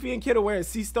 Luffy and Kid are wearing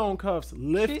sea-stone cuffs,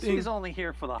 lifting. She's only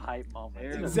here for the hype moment.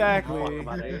 Exactly.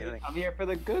 I'm here for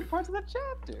the good parts of the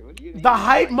chapter. What do you mean? The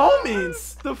hype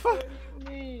moments. The fuck.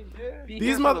 Be These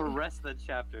here for the rest of the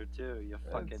chapter too. You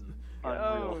fucking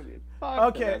unreal.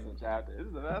 Okay. This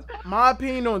is the best part. My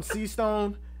opinion on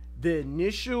Sea-Stone, the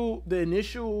initial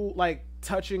like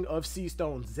touching of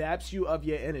Sea-Stone zaps you of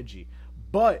your energy,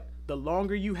 but the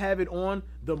longer you have it on,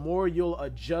 the more you'll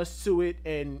adjust to it,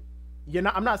 and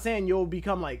I'm not saying you'll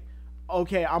become like,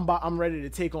 okay, I'm ready to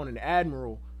take on an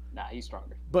admiral. Nah, he's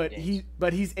stronger. But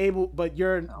he's able. But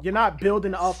you're not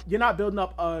building up. You're not building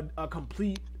up a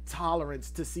complete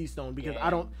tolerance to Sea-Stone because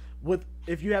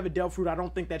if you have a Delph fruit, I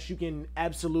don't think that you can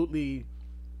absolutely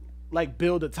like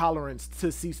build a tolerance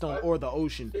to Sea-Stone or the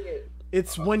ocean.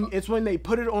 It's when they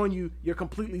put it on you, you're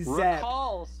completely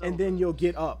zapped, and then you'll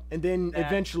get up, and then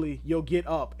eventually you'll get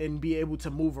up and be able to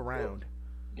move around.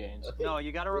 No,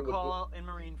 you gotta recall in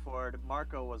Marineford,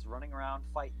 Marco was running around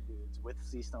fighting dudes with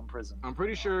Sea-Stone Prism. I'm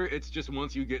pretty sure it's just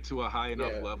once you get to a high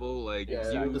enough level, like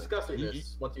you're discussing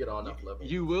this. Once you get on enough level,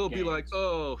 you will be like,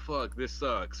 oh fuck, this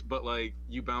sucks, but like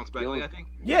you bounce back. Like, I think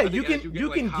you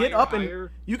can get up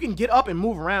and you can get up and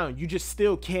move around. You just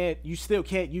still can't use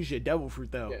your devil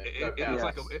fruit though.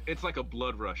 It's like a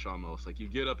blood rush almost. Like you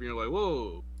get up and you're like,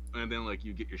 whoa, and then like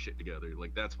you get your shit together.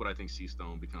 Like that's what I think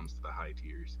Sea-Stone becomes to the high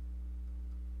tiers.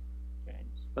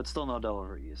 But still no devil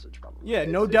fruit usage probably. Yeah,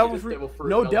 no devil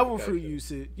fruit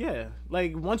usage. Yeah,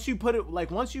 like once you put it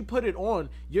on,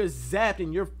 you're zapped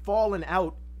and you're falling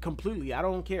out completely. I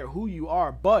don't care who you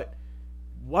are, but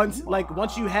once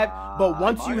you have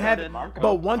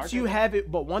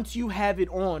it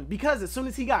on, because as soon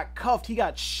as he got cuffed, he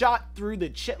got shot through the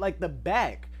chest, like the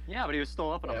back. Yeah, but he was still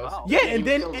up and about. Yeah,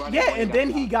 and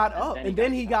then he got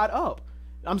up.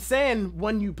 I'm saying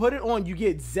when you put it on, you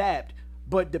get zapped.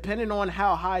 But depending on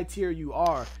how high tier you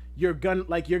are, you're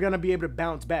gonna be able to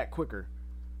bounce back quicker.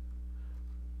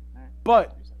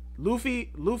 But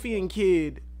Luffy and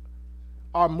Kid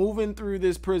are moving through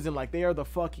this prison like they are the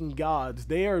fucking gods.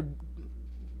 They are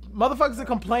motherfuckers are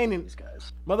complaining.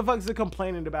 Motherfuckers are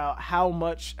complaining about how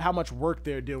much work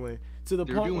they're doing to the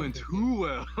point. They're doing too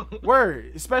well.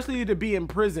 Word, especially to be in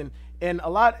prison. And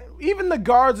even the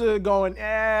guards are going,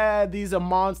 these are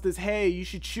monsters. Hey, you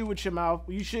should chew with your mouth.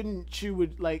 You shouldn't chew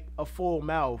with like a full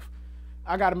mouth.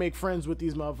 I gotta make friends with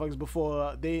these motherfuckers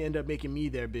before they end up making me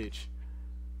their bitch.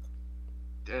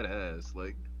 Dead ass.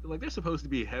 Like they're supposed to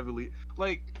be heavily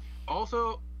like.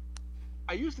 Also,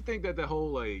 I used to think that the whole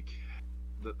like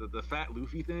the fat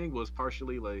Luffy thing was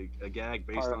partially like a gag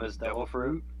based on his devil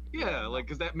fruit. Yeah, like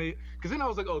because then I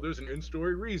was like, oh, there's an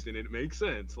in-story reason. It makes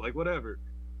sense. Like whatever.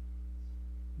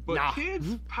 But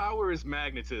Kid's power is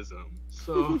magnetism,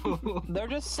 so they're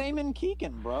just same in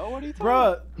Keegan, bro. What are you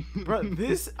talking? Bro,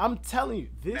 this I'm telling you,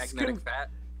 this magnetic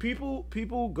fat.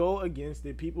 People go against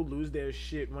it. People lose their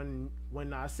shit when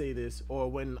when I say this, or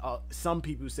when some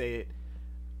people say it,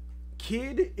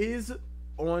 Kid is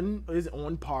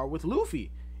on par with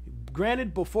Luffy.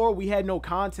 Granted, before we had no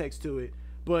context to it,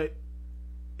 but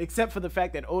except for the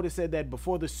fact that Oda said that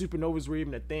before the supernovas were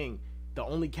even a thing, the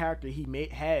only character he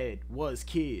had was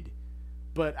Kid.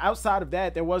 But outside of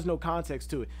that, there was no context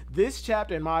to it. This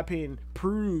chapter, in my opinion,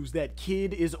 proves that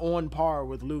Kid is on par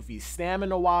with Luffy,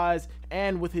 stamina-wise,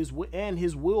 and with his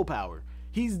willpower.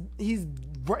 He's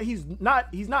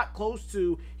not close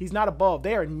to. He's not above.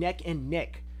 They are neck and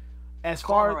neck. As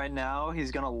far right now, he's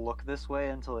gonna look this way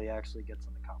until he actually gets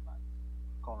into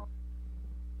combat.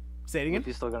 Say it again.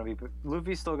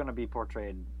 Luffy's still gonna be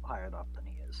portrayed higher up than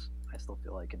he is. I still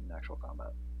feel like in actual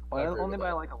combat.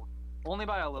 Only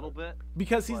by a little bit.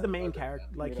 Because he's the main character.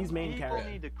 Like, he's main character.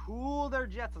 People need to cool their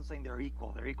jets and saying they're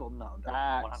equal. They're equal. No, they're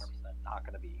 100% not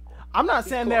going to be equal. I'm not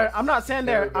saying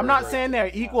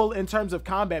they're equal in terms of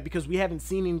combat, because we haven't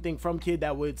seen anything from Kid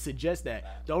that would suggest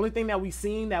that. The only thing that we've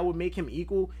seen that would make him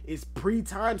equal is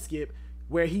pre-time skip,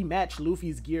 where he matched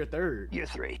Luffy's Gear 3rd. Gear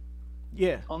 3.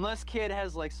 Yeah. Unless Kid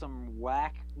has like some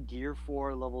whack Gear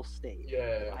 4 level state.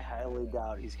 Yeah. I highly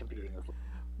doubt he's competing with.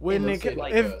 When It it,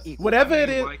 looks if whatever it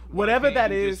is, whatever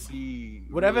that is,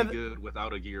 whatever good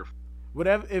without a gear.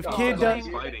 whatever if Kid does,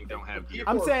 Fighting don't have gear.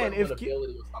 I'm saying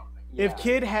if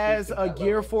Kid has a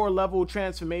Gear 4 level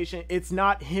transformation, it's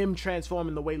not him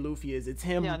transforming the way Luffy is. It's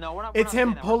him. Yeah, no, we're not It's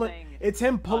him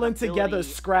pulling together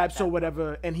scraps or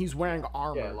whatever, and he's wearing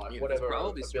armor. Yeah, like It's whatever.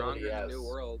 probably stronger ability he in the new has.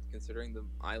 world, considering the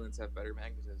islands have better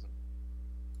magnetism.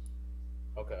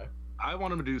 Okay. I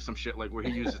want him to do some shit like where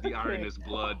he uses the iron in his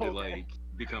blood to like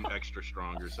become extra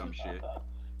strong or some shit.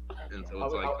 And so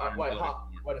it's like iron blood.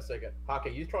 Wait a second.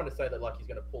 Haka, you trying to say that like he's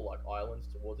gonna pull like islands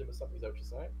towards him or something? Is that what you're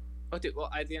saying? Oh, dude.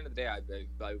 Well, at the end of the day, I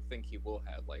think he will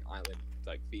have like island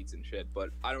like feats and shit, but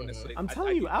I don't necessarily. I'm I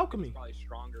telling you, think alchemy. He's probably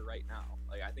stronger right now.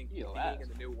 Like I think he's He'll being in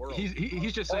the new world.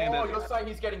 He's just saying that. You're saying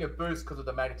he's getting a boost because of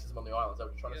the magnetism on the island. Is that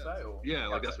what you're trying to say? Or? Yeah,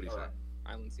 like that's what he's saying.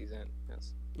 Island season.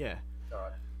 Yes. Yeah.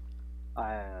 Alright.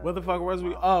 What the fuck was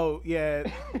we? Oh yeah,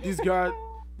 these guards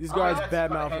bad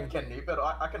mouthing. But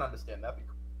I can understand that.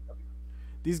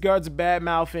 These guards are bad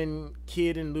mouthing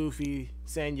Kid and Luffy,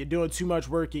 saying you're doing too much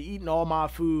work, you're eating all my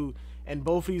food, and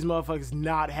both of these motherfuckers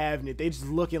not having it. They just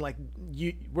looking like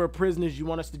we're prisoners. You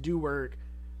want us to do work,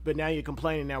 but now you're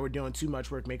complaining. Now we're doing too much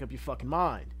work. Make up your fucking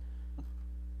mind.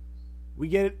 We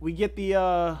get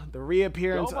the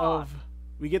reappearance of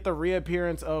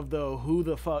the who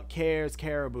the fuck cares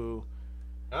Caribou.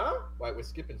 Huh? Wait, we're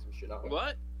skipping some shit, aren't we?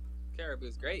 What?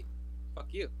 Caribou's great. Fuck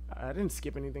you. I didn't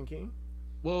skip anything, King.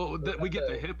 Well, we get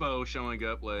the hippo showing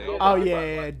up like. Oh yeah,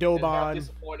 And how Dobon.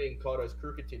 disappointing Kaido's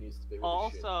crew continues to be.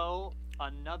 With this shit. Also,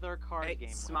 another card Hey,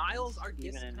 game. smiles are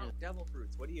even in discount devil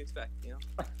fruits. What do you expect? You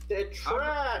know. They're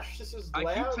trash. This is I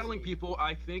lousy. keep telling people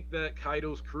I think that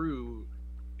Kaido's crew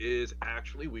is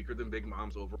actually weaker than Big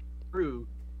Mom's overall crew,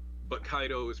 but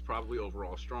Kaido is probably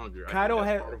overall stronger. Kaido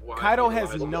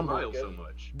has numbers. So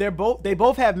much. They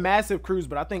both have massive crews,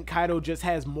 but I think Kaido just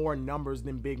has more numbers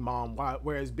than Big Mom,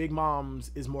 whereas Big Mom's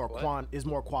is more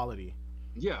quality.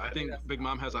 Yeah, I think Big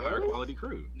Mom has a higher quality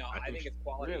crew. No, I think it's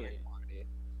quality and quantity.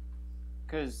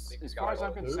 Because as far as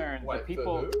I'm concerned, the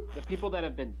people that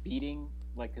have been beating,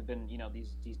 like, have been,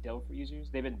 these Delph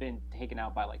users, they've been taken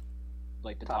out by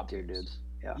like the top tier dudes.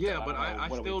 Yeah. Yeah, So but I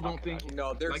still don't think.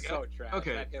 No, they're like, so trash.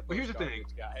 Okay, but here's the thing.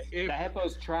 If, The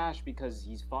Hippo's trash because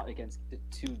he's fought against the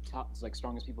two top,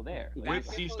 strongest people there. with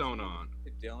Seastone on,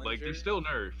 like they're still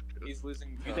nerfed. He's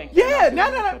losing. You think? Yeah, they're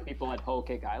not no. doing it for people at Whole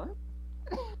Cake Island.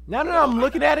 Now that I'm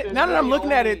looking at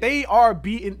it, they are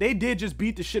beating. They did just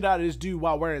beat the shit out of this dude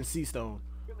while wearing Seastone.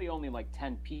 Really, only like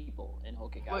 10 people in Whole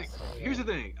Cake Like, Island. here's the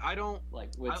thing. I don't. Like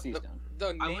with Seastone.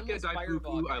 I look at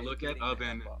Daifuku, I look at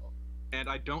Oven, and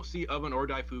I don't see Oven or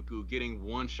Daifuku getting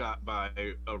one shot by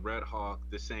a Red Hawk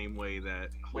the same way that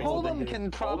Holden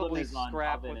can probably is on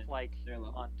scrap Oven with and like their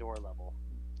level. on door level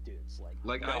dudes.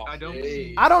 like No. I don't.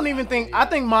 Jeez. I don't even think. I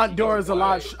think Montdor is a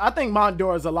lot. Right. I think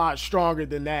Montdor is a lot stronger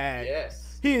than that. Yes.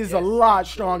 He is Yes. a lot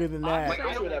stronger than Like, that.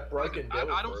 I don't, that broken I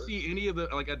devil don't fruit. see any of the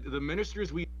the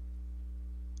ministers we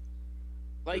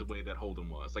Like, the way that Holden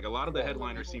was. Like a lot of the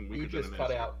headliners seem weaker You than just the cut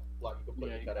minister. out like you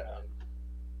completely cut out.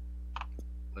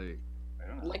 Like,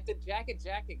 like the jacket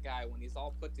guy when he's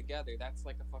all put together. That's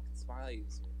like a fucking smiley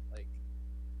user. Like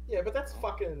Yeah, but that's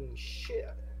fucking shit.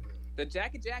 the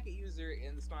jacket user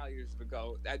in the smiley user would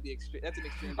go. That'd be extreme. That's an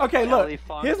extreme. Okay, Kelly look.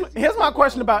 Funk Here's my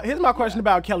question about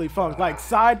Kelly Funk.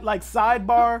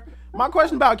 Sidebar. My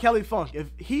question about Kelly Funk.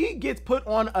 If he gets put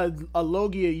on a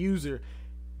Logia user,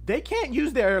 they can't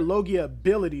use their Logia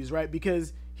abilities, right?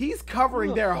 Because he's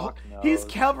covering their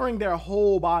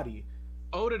whole body.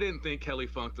 Oda didn't think Kelly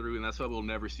Funk through, and that's why we'll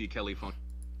never see Kelly Funk.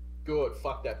 Good,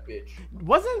 fuck that bitch.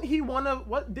 Wasn't he one of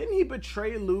what? Didn't he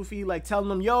betray Luffy, like telling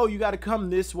him, "Yo, you got to come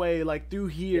this way, like through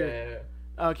here."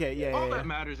 Yeah. Okay, yeah. All yeah. that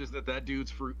matters is that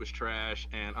dude's fruit was trash,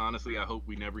 and honestly, I hope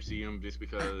we never see him just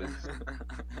because.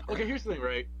 Okay, here's the thing,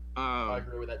 right? I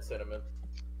agree with that sentiment.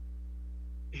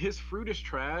 His fruit is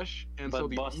trash, and But so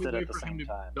the busted only way at the for him same to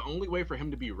time. the only way for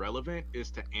him to be relevant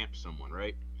is to amp someone,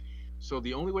 right? So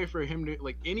the only way for him to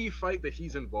like any fight that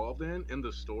he's involved in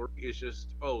the story is just,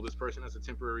 oh, this person has a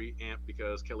temporary amp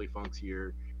because Kelly Funk's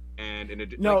here, and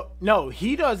No,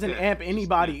 he doesn't Yeah, amp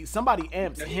anybody. Somebody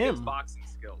amps No, he gives him. boxing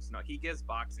skills. No, he gives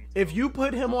boxing skills. If you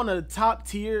put him on a top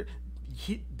tier,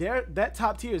 that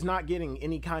top tier is not getting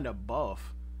any kind of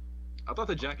buff. I thought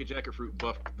the jacket fruit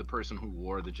buffed the person who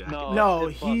wore the jacket. No,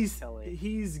 it buffs he's Kelly.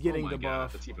 getting oh my the God,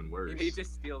 buff. that's even worse. He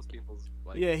just steals people's.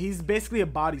 Like, Yeah, he's basically a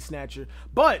body snatcher.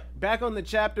 But back on the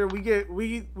chapter,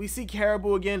 we see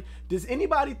Caribou again. Does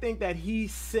anybody think that he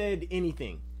said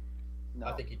anything? No.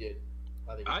 I think he did.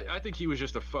 I think he was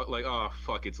just a fuck, like, oh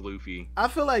fuck, it's Luffy. I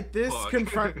feel like this Fuck.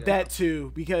 confirmed that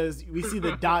too, because we see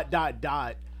the ...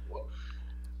 Well,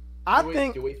 I do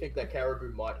think we think that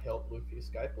Caribou might help Luffy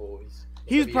escape, or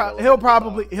he'll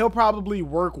probably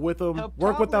work with him,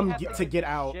 He'll to get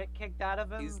out. Shit kicked out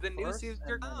of him. he's the new first, Caesar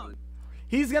and then Down.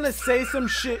 He's gonna say some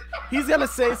shit. He's gonna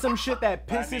say some shit that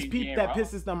I pisses mean, he ain't wrong.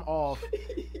 pisses them off,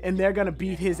 and they're gonna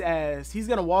beat his ass. He's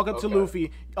gonna walk up to Okay.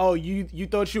 Luffy. Oh, you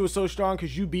thought you were so strong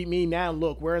because you beat me. Now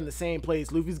look, we're in the same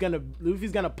place. Luffy's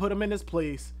gonna put him in his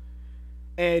place,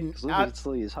 and Luffy could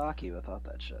still use hockey without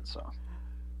that shit. So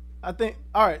I think,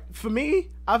 all right, for me,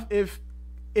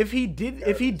 if he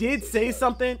did say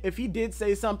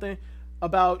something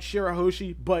about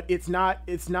Shirahoshi, but it's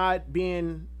not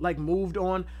being like moved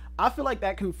on, I feel like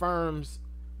that confirms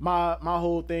my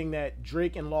whole thing that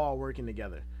Drake and Law are working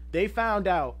together. He found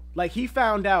out.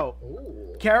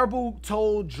 Ooh. Caribou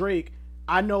told Drake,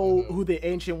 "I know who the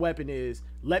ancient weapon is.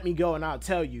 Let me go and I'll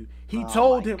tell you." He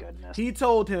told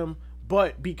him,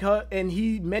 but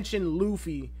he mentioned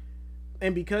Luffy.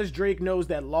 And because Drake knows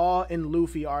that Law and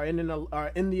Luffy are in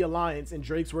the alliance, and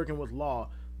Drake's working with Law,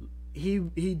 he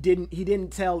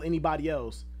didn't tell anybody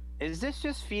else. Is this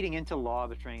just feeding into Law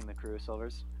betraying the crew,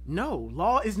 Silvers? No,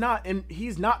 Law is not, and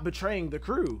he's not betraying the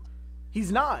crew.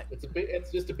 He's not.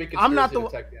 It's just a big I'm not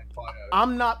conspiracy to attack the Empire.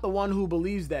 I'm not the one who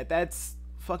believes that. That's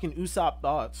fucking Usopp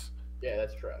thoughts. Yeah,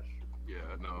 that's trash. Yeah,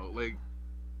 no, like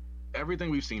everything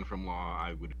we've seen from Law,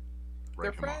 I would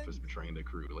write him off friends. as betraying the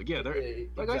crew. Like, yeah, they're Yeah,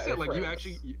 like I said, exactly, like you friends.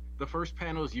 actually the first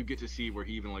panels you get to see where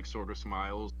he even like sort of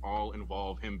smiles all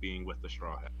involve him being with the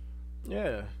Straw Hat.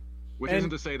 Yeah. Which And- isn't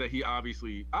to say that he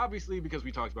obviously because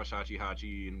we talked about Shachi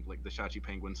Hachi and like the Shachi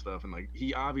Penguin stuff, and like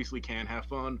he obviously can have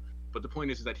fun, but the point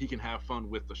is that he can have fun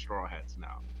with the Straw Hats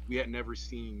now. We had never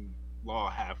seen Law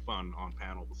have fun on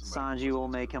panel with somebody. Sanji will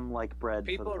make him like bread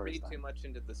People for the read first too time. much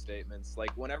into the statements.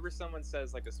 Like whenever someone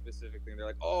says like a specific thing, they're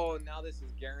like, "Oh, now this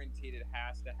is guaranteed. It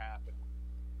has to happen."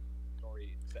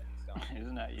 Story set in stone.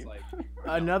 Isn't that It's you? like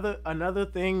Another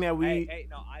thing that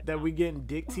we getting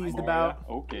dick teased about.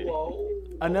 Okay. Whoa.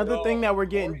 Another thing that we're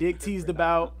getting Sorry. dick teased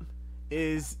about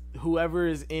is whoever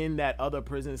is in that other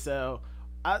prison cell.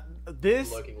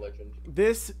 Lurking legend.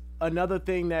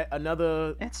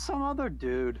 It's some other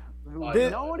dude. Who I know.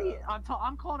 nobody.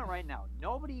 I'm calling it right now.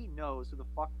 Nobody knows who the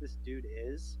fuck this dude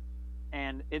is,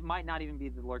 and it might not even be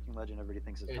the lurking legend everybody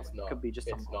thinks it's It's coming. not. It could be just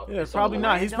It's some. not. Yeah, It's probably all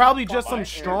not. He's random probably just some fuck-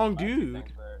 strong dude.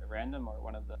 Random or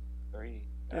one of the three.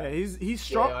 Yeah, he's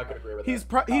strong. Yeah, I could agree with He's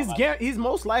that. he's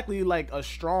most likely like a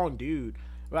strong dude.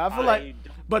 But I feel like,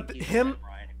 but him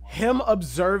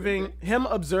observing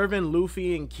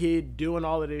Luffy and Kid doing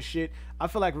all of this shit, I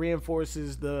feel like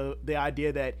reinforces the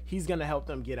idea that he's gonna help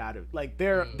them get out of, like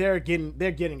they're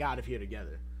getting out of here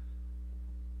together.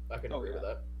 I can agree with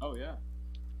that. Oh yeah.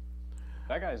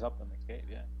 That guy's up in the cave,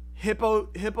 yeah.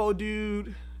 Hippo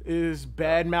dude is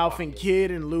bad mouthing Kid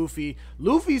and Luffy.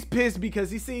 Luffy's pissed because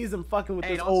he sees him fucking with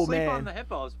Hey, this don't old sleep man. on the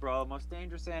hippos, bro. Most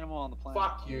dangerous animal on the planet.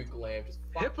 Fuck you, Glam. Just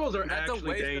fuck Hippos are That's a actually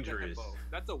waste dangerous. of the hippo.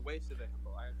 That's a waste of the hippo.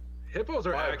 Hippos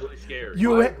are I actually agree. scary.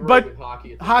 You I agree but with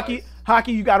Hockey. It's Hockey, nice.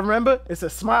 you gotta remember, it's a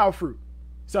smile fruit.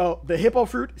 So the hippo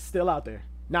fruit is still out there.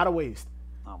 Not a waste.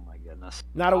 Oh my goodness.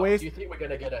 Not a Do waste. you think we're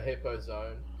gonna get a hippo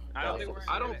zone? I don't think we're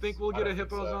I don't think we'll I get a don't think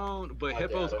hippo so. zone, but I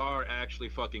hippos doubt it. are actually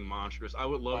fucking monstrous. I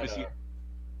would love I to see. know.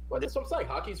 Well, that's what I'm saying.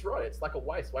 Hockey's right. It's like a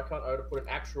waste. Why can't Oda put an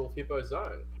actual hippo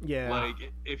zone? Yeah. Like,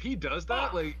 if he does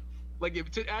that, like if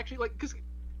to actually, like, because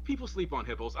people sleep on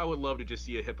hippos, I would love to just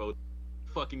see a hippo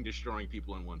fucking destroying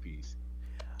people in One Piece.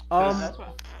 That's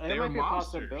what, there They're might be a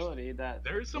monsters. possibility that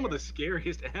They're some of the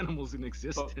scariest animals in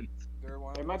existence.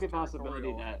 There might be a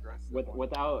possibility that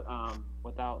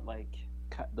without like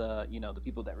the the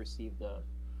people that receive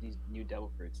these new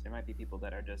devil fruits, there might be people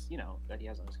that are just that he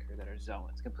has on his career that are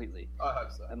zones completely. I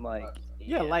hope so. And like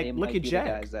like look at Jack.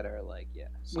 Guys that are like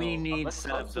So we need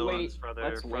set villains for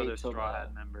their Straw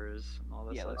Hat members and all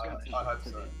this. Yeah, let's wait I hope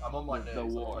so. I'm on my knees. the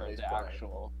war, the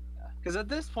actual. Because at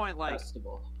this point, like,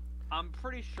 festival. I'm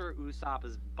pretty sure Usopp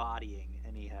is bodying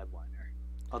any headliner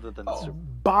other than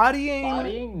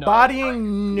bodying, no,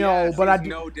 Yes, but I he's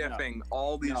no diffing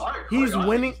all these. he's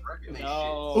winning.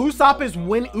 No, Usopp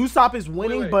is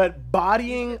winning, but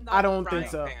bodying, I don't think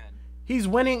so. He's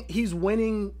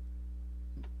winning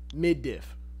mid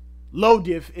diff, low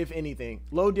diff if anything,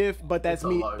 low diff. But that's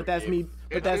me. But that's me.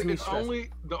 But that's me.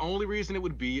 The only reason it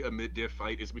would be a mid diff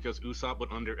fight is because Usopp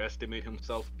would underestimate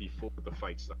himself before the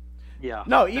fight started. Yeah.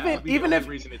 No, even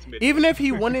if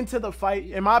he went into the fight,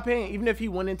 in my opinion, even if he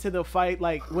went into the fight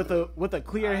like with a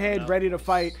clear head, ready to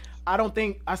fight, I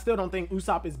still don't think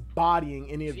Usopp is bodying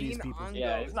any of these people.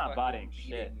 Yeah, he's not bodying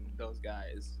shit. Those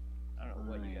guys. I don't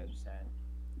know what you guys are saying.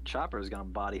 Chopper is gonna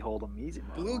body hold him easy.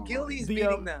 Blue Gilly's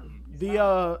beating them.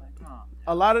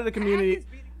 A lot of the community,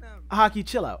 Hockey,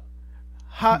 chill out.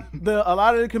 A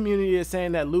lot of the community is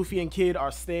saying that Luffy and Kid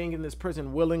are staying in this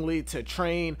prison willingly to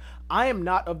train. I am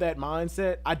not of that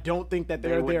mindset. I don't think that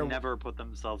they would never put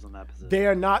themselves in that position. They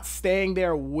are not staying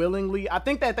there willingly. I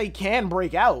think that they can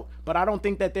break out, but I don't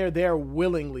think that they're there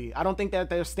willingly. I don't think that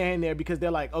they're staying there because they're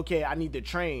like, okay, I need to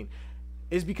train.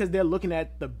 It's because they're looking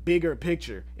at the bigger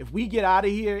picture. If we get out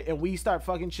of here and we start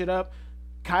fucking shit up,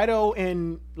 Kaido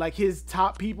and like his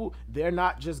top people, they're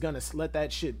not just gonna let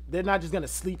that shit. They're not just gonna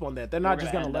sleep on that. They're not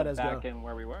just gonna let us back go. in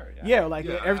where we were.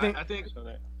 Everything. I think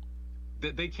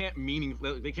they can't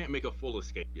make a full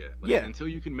escape yet. Until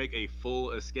you can make a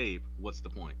full escape, what's the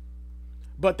point?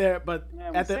 But say that,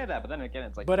 but then again,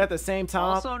 it's like. But at the same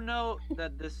time, also note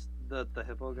that the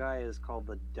hippo guy is called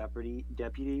the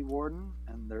deputy warden,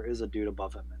 and there is a dude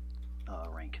above him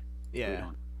in rank. Yeah.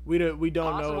 We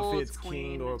don't know if it's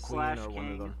king or queen or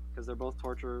one of them, because they're both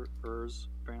torturers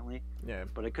apparently. Yeah,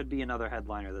 but it could be another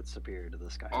headliner that's superior to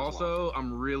this guy. Also,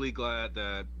 I'm really glad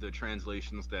that the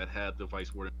translations that had the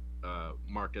vice warden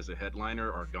marked as a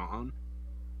headliner are gone,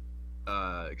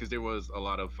 because there was a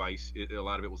lot of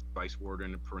it was vice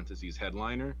warden parentheses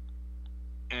headliner,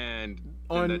 and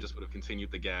that just would have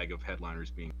continued the gag of headliners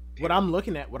being. What I'm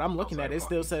looking at, it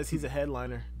still says he's a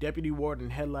headliner, deputy warden,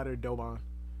 headliner, Doban.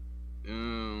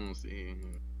 See,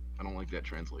 I don't like that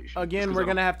translation. Again, we're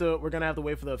gonna have to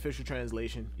wait for the official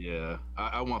translation. Yeah,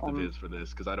 I want the viz for this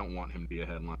because I don't want him to be a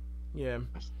headline. Yeah.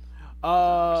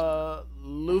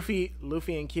 Luffy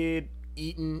and Kid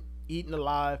eaten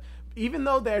alive, even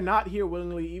though they're not here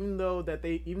willingly, even though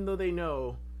they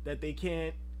know that they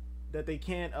can't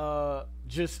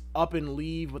just up and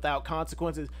leave without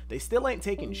consequences. They still ain't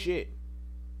taking shit.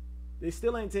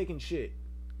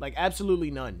 Like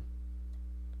absolutely none.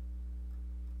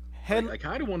 I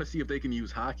kind of want to see if they can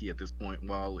use hockey at this point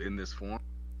while in this form.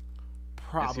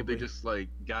 Probably. And see if they just like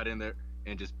got in there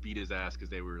and just beat his ass because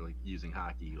they were like using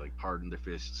hockey, like hardened the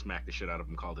fist, smacked the shit out of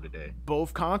him, called it a day.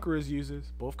 Both Conquerors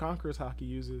hockey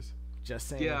users. Just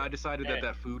saying. Yeah, I decided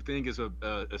that food thing is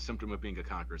a symptom of being a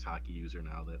Conquerors hockey user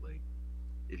now. That like,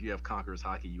 if you have Conquerors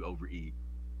hockey, you overeat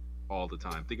all the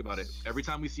time. Think about it. Every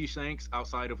time we see Shanks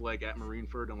outside of like at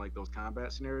Marineford and like those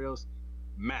combat scenarios,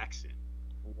 maxing.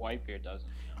 Whitebeard doesn't.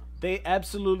 They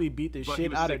absolutely beat the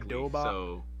shit out of Doban.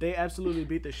 So... They absolutely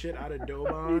beat the shit out of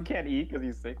Doban. You can't eat because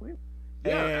he's sickly.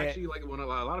 Yeah, actually, like when a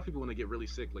lot of people when they get really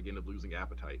sick, like end up losing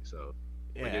appetite. So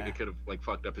like, it could have like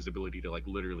fucked up his ability to like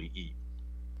literally eat.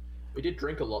 We did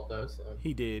drink a lot though. So.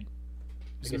 He did.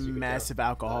 He's a massive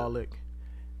alcoholic.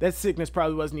 That sickness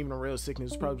probably wasn't even a real sickness.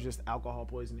 It was probably just alcohol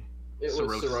poisoning. It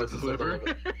was cirrhosis liver.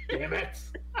 Damn it.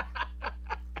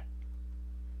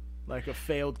 Like a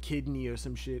failed kidney or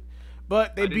some shit.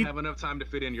 But they didn't have enough time to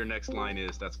fit in your next line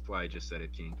is. That's why I just said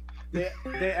it, King.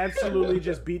 They absolutely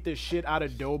just beat the shit out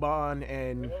of Doban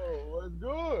and. Oh, what's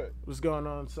good? What's going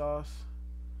on, Sauce?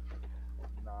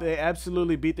 Nah. They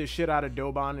absolutely beat the shit out of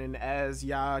Doban, and as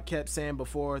y'all kept saying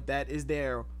before, that is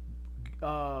their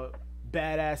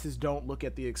badasses don't look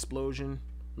at the explosion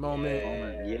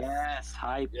moment. Yes,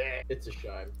 hype. Yeah, it's a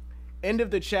shame. End of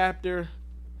the chapter.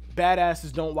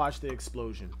 Badasses don't watch the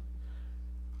explosion.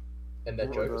 And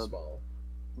that joke is small.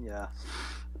 Yeah.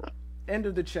 End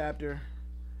of the chapter.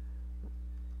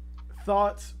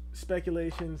 Thoughts,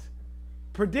 speculations,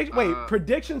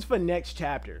 predictions for next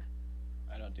chapter.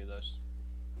 I don't do those.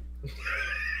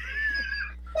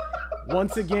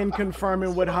 Once again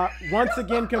confirming what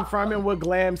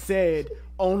Glam said.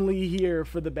 only here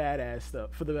for the badass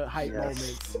stuff, for the hype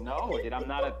moments. No, dude, I'm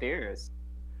not a theorist.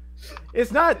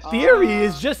 It's not theory.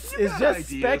 It's just ideas,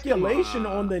 speculation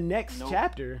on the next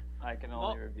chapter. I can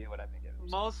only review what I've been given.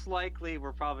 Most likely,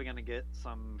 we're probably gonna get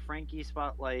some Frankie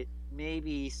spotlight,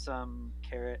 maybe some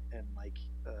Carrot and like.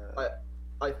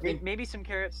 I think maybe some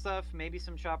Carrot stuff, maybe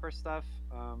some Chopper stuff.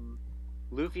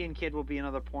 Luffy and Kid will be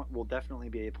another point. Will definitely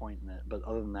be a point in it, but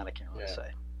other than that, I can't really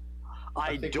say.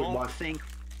 I think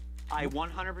I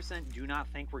 100% do not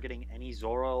think we're getting any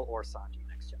Zoro or Sanji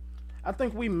next chapter. I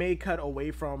think we may cut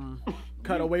away from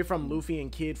Luffy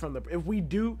and Kid from the. If we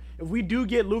do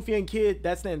get Luffy and Kid,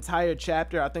 that's the entire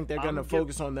chapter. I think they're gonna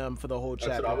focus on them for the whole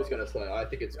chapter. That's what I was gonna say. I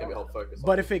think it's gonna be a whole focus.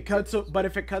 But if it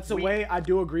cuts away, I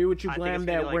do agree with you, Glam,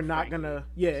 that we're not gonna.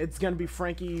 Yeah, it's gonna be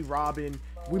Frankie, Robin.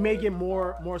 We may get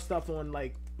more stuff on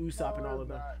like Usopp and all of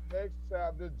them. Next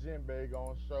chapter, Jinbei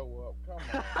gonna show up.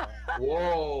 Come on.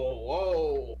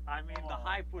 Whoa. I mean, the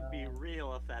hype would be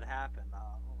real if that happened.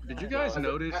 Did you guys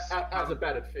notice? As a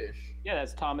battered fish. Yeah,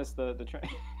 that's Thomas the train.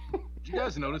 Did you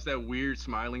guys notice that weird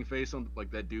smiling face on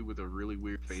like that dude with a really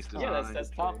weird face design? Yeah,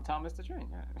 that's Thomas the train.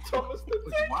 Yeah. Thomas the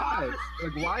train. Why?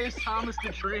 Like, why is Thomas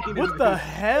the train? What the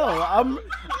hell?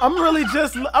 I'm really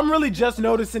just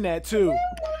noticing that too.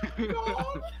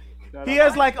 He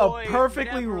has like a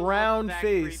perfectly round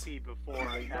face. He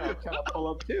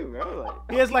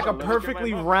has like a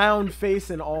perfectly round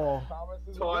face and all.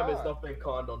 Time has not been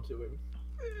conned onto him.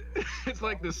 It's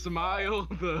like the smile,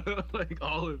 the like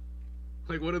all of,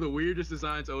 like one of the weirdest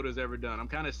designs Oda's ever done. I'm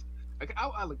kind of like,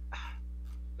 I like,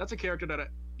 that's a character that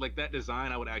like that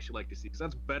design I would actually like to see, because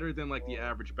that's better than like the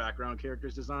average background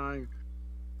character's design.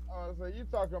 So you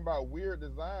talking about weird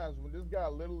designs when this guy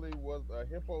literally was a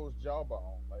hippo's jawbone?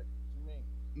 Like, what you mean?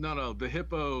 No, the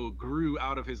hippo grew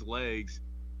out of his legs.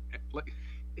 Like,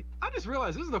 I just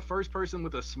realized this is the first person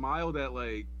with a smile that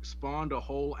like spawned a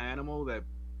whole animal that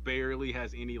barely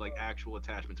has any like actual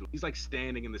attachment to it. He's like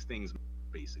standing in this thing's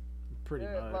basically pretty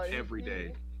much like, every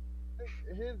day.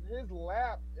 His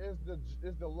lap is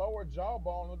the lower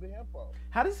jawbone of the hippo.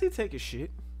 How does he take a shit?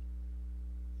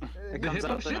 It comes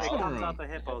out the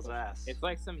hippo's ass. It's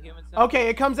like some human. Okay,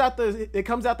 it comes out the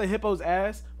hippo's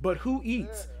ass, but who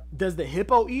eats? Yeah. Does the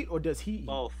hippo eat or does he eat?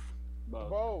 Both.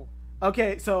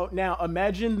 Okay, so now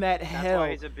imagine that That's hell.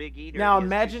 why he's a big eater. Now He has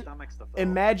two imagine stomachs to fill.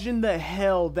 imagine the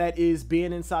hell that is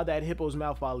being inside that hippo's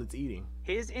mouth while it's eating.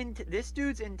 This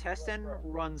dude's intestine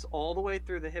runs all the way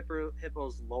through the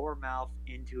hippo's lower mouth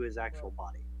into his actual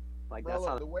body. Like that's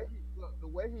how the way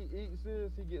he eats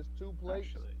is he gets two plates.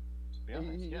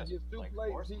 Actually, he gets two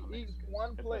plates. He eats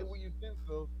one plate with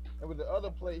utensils, and with the other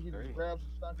plate he just grabs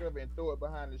the stomach of it and throw it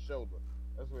behind his shoulder.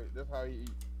 That's how he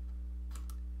eats.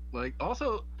 Like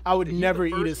also, I would never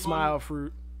eat a smile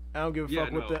fruit. I don't give a fuck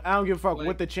I don't give a fuck like,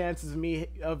 what the chances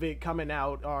of it coming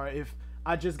out are. If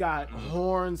I just got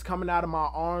horns coming out of my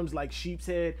arms like sheep's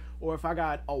head, or if I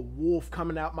got a wolf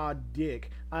coming out my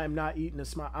dick, I'm not eating a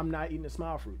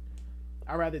smile fruit.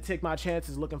 I'd rather take my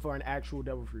chances looking for an actual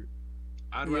devil fruit.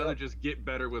 I'd rather just get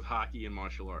better with hockey and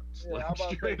martial arts. Yeah, like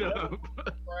straight up.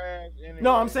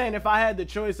 No, I'm saying if I had the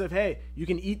choice of, hey, you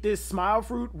can eat this smile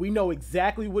fruit, we know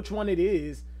exactly which one it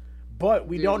is, but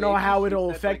we don't know how it'll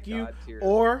affect you,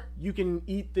 or you can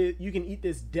eat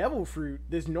this devil fruit,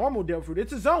 this normal devil fruit.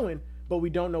 It's a Zoan, but we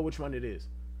don't know which one it is.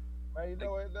 Man, you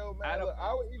know what though, man? Look,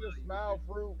 I would eat a smile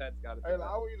fruit. I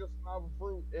would eat a smile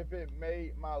fruit if it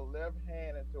made my left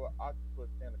hand into an octopus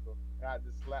tentacle, and I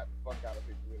just slap the fuck out of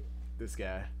it with it. This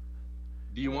guy.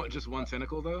 Do you want just one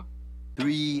tentacle though?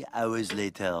 3 hours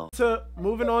later. So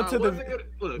moving on to the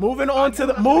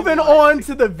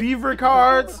Vivre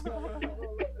cards.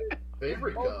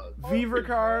 Vivre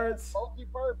cards.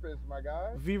 Multi-purpose, my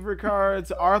guy. Vivre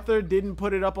cards. Arthur didn't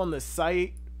put it up on the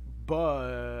site,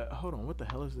 but hold on, what the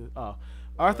hell is this? Oh,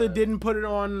 Arthur didn't put it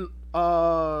on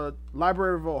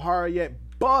Library of Ohara yet,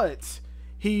 but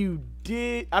he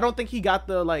did. I don't think he got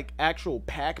the like actual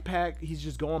pack. He's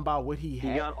just going by what he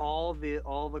had. He got all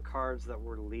the cards that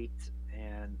were leaked,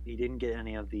 and he didn't get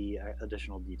any of the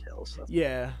additional details. So.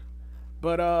 Yeah,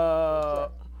 but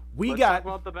Let's talk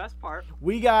about the best part.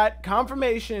 We got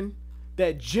confirmation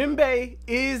that Jinbei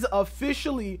is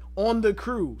officially on the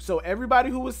crew. So everybody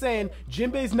who was saying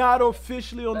Jinbei's not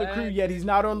officially on the crew yet, he's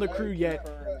not on the crew yet.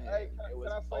 Hey, can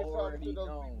I say something to those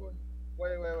people?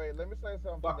 Wait. Let me say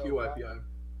something. Fuck you, IPO.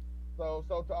 So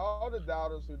to all the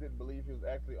doubters who didn't believe he was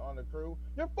actually on the crew,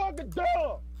 you're fucking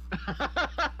dumb.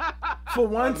 For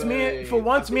once,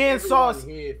 me and Sauce.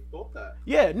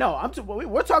 Yeah, no,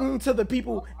 we're talking to the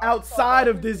people outside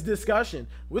of this discussion.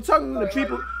 We're talking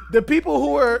to the people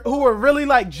who are really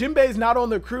like Jinbei's not on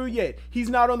the crew yet. He's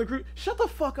not on the crew. Shut the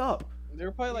fuck up. There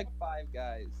were probably like 5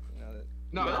 guys. You know,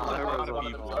 No, Yeah, that's a there lot was of a lot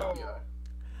of people.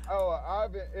 people.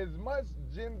 Ivan, as much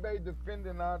Jinbei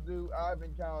defending I do, I've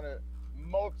encountered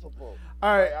multiple.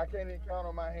 All right. Like, I can't even count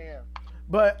on my hand.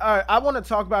 But all right, I want to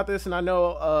talk about this, and I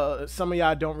know some of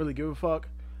y'all don't really give a fuck.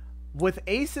 With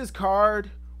Ace's card,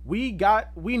 we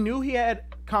knew he had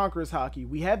Conqueror's Hockey.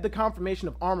 We had the confirmation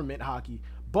of Armament Hockey.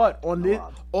 But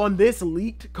on this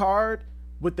leaked card,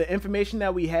 with the information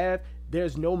that we have,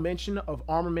 there's no mention of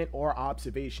Armament or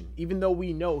Observation, even though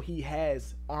we know he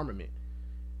has Armament.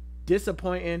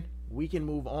 Disappointing. We can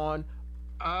move on.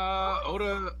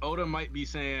 Oda might be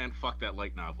saying fuck that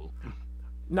light novel.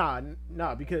 Nah,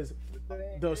 because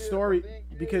the story,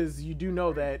 because you do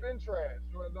know that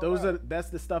that's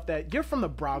the stuff that you're from the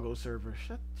Brago server.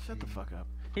 Shut the fuck up.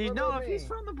 If he's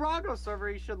from the Brago server,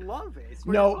 he should love Ace.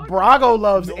 No, Brago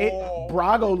loves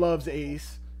Brago loves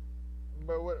Ace.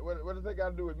 But what does that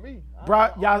got to do with me?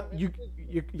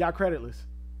 Y'all creditless.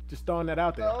 Just throwing that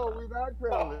out there. No, we not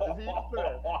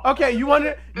creditless. Okay, you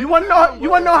wanna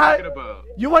know how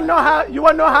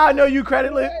I know you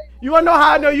creditless? You wanna know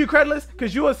how I know you creditless?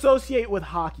 Because you associate with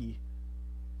hockey.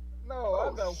 No,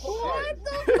 I don't.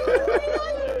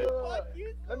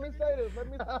 Let me say this.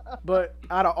 But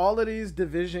out of all of these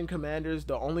division commanders,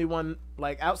 the only one,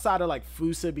 like, outside of like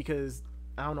Fusa, because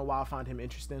I don't know why I find him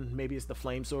interesting. Maybe it's the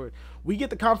flame sword. We get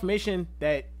the confirmation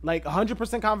that, like,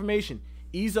 100% confirmation,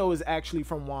 Izo is actually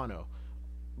from Wano.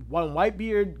 When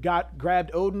Whitebeard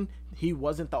grabbed Odin, he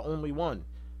wasn't the only one.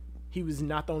 He was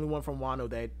not the only one from Wano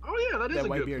that. Oh yeah, that is a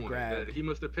good Whitebeard point. grabbed. That he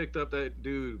must have picked up that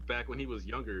dude back when he was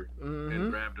younger and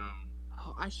grabbed him.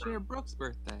 Oh, I share Brooke's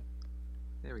birthday.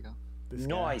 There we go.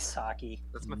 Nice hockey.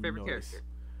 That's my favorite character.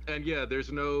 And yeah,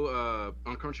 there's no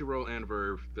on Crunchyroll and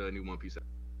Verve the new One Piece.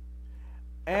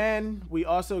 And we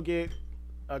also get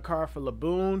a card for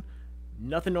Laboon.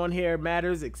 Nothing on here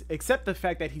matters except the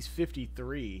fact that he's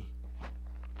 53.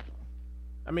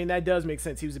 I mean, that does make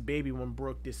sense. He was a baby when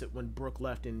Brooke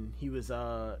left, and he was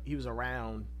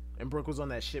around, and Brooke was on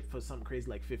that ship for something crazy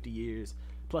like 50 years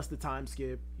plus the time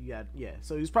skip.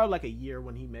 So he was probably like a year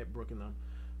when he met Brooke and them.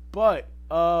 But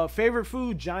favorite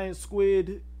food: giant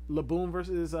squid. Laboon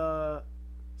versus Surame.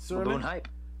 Laboon hype.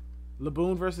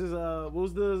 Laboon versus what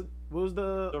was the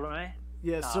Surame?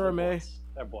 Yeah, Surame.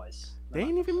 They're boys. They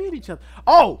ain't even meet each other.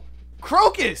 Oh,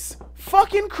 Crocus!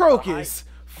 Fucking Crocus!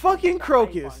 Fucking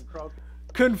Crocus!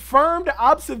 Confirmed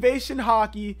observation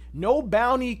hockey. No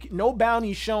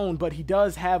bounty shown, but he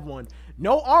does have one.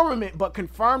 No armament, but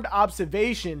confirmed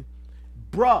observation.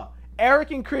 Bruh,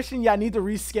 Eric and Christian, y'all need to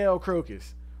rescale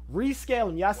Crocus. Rescale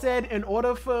him. Y'all said in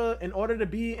order to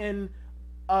be in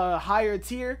a higher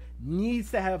tier,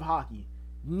 needs to have hockey.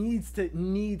 Needs to.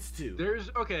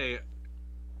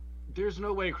 There's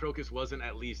no way Crocus wasn't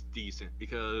at least decent,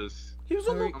 because he was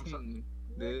on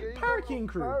the Pirate King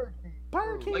crew.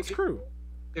 Pirate King's crew.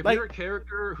 If you're a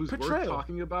character who's worth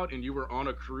talking about, and you were on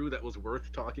a crew that was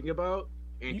worth talking about,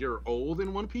 and you're old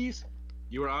in One Piece,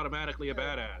 you were automatically a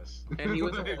badass. And he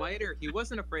was a fighter. He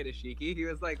wasn't afraid of Shiki. He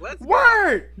was like, let's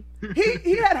Word!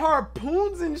 He had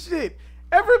harpoons and shit.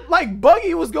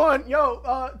 Buggy was going,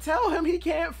 yo, tell him he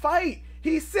can't fight.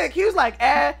 He's sick. He was like,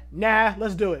 nah,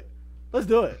 let's do it. Let's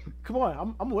do it. Come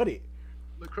on, I'm with it.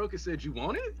 But Crocus said, you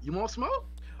want it? You want smoke?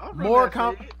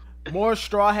 More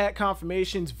Straw Hat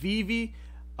confirmations. Vivi,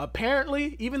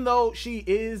 apparently, even though she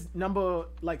is number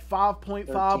like 5.5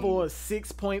 or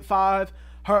 6.5,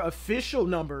 her official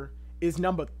number is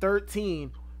number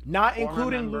 13, not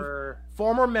including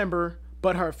former member,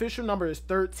 but her official number is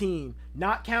 13,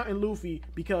 not counting Luffy,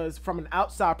 because from an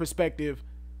outside perspective,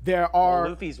 there are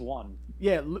Luffy's one.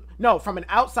 Yeah, no, from an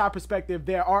outside perspective,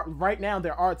 there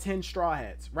are 10 Straw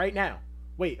Hats right now.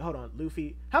 Wait, hold on,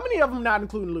 Luffy. How many of them not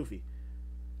including Luffy?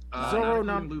 Zoro,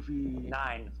 Luffy.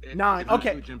 9. 9.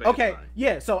 Okay.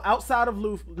 Yeah. So outside of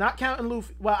Luffy, not counting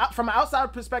Luffy. Well, from an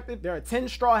outside perspective, there are 10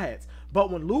 Straw Hats.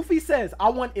 But when Luffy says, "I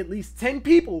want at least 10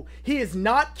 people," he is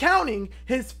not counting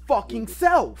his fucking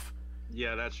self.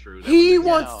 Yeah, that's true. He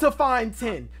wants to find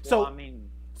 10. Well,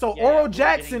 Oro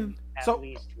Jackson. At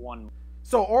least one.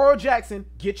 So Oro Jackson,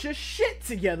 get your shit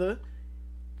together.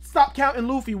 Stop counting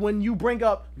Luffy when you bring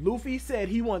up Luffy said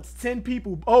he wants 10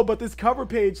 people. Oh, but this cover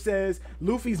page says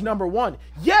Luffy's number 1.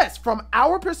 Yes, from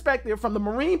our perspective, from the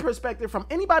Marine perspective, from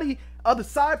anybody other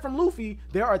side from Luffy,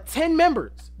 there are 10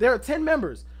 members. There are 10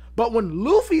 members. But when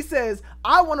Luffy says,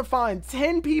 I want to find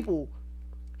 10 people,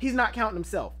 he's not counting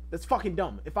himself. That's fucking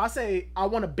dumb. If I say I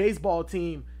want a baseball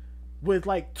team with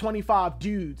like 25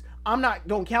 dudes, I'm not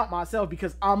going to count myself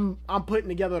because I'm putting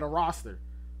together the roster.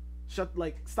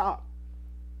 Stop.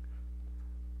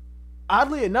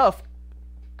 Oddly enough,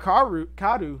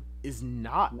 Kadu is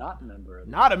not a member of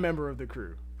not a member of the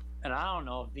crew. And I don't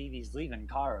know if Vivi's leaving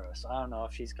Karo, so I don't know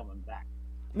if she's coming back.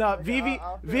 No, Vivi,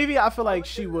 I feel like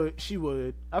she would.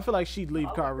 I feel like she'd leave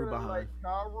Karu behind. Like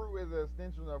Karu is an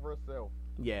extension of herself.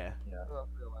 Yeah. That's what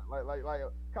I feel like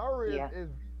Karu is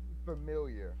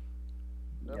familiar.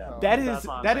 That is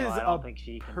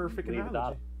a perfect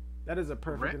analogy. That is a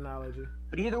perfect analogy.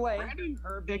 But either way,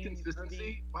 her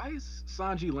inconsistency. Why is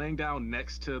Sanji laying down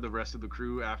next to the rest of the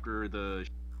crew after the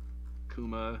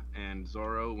Kuma and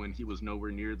Zoro when he was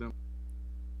nowhere near them?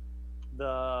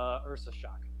 The Ursa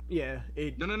shock. Yeah.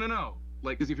 No.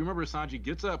 Like, because if you remember, Sanji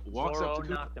gets up, walks Zoro up to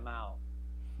Kuma. Knocked him out.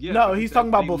 Yeah. No, he's talking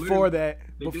about before that.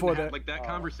 Before that. Like, that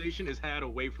conversation is had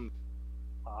away from.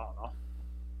 I don't know.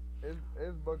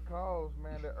 It's because,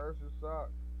 man, the Ursa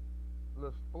shock.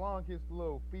 Let's flunk his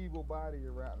little feeble body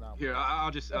around now. Here,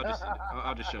 I'll just show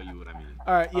you what I mean.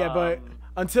 All right, yeah, but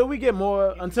until we get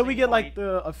like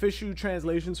the official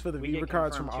translations for the Viva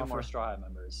cards from two more Straw Hat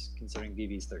members, considering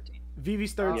Vivi's 13.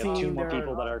 Vivi's 13. Two more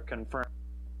people that are confirmed.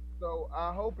 So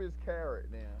I hope it's Carrot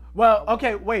then. Well,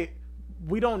 okay, wait.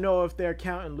 We don't know if they're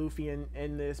counting Luffy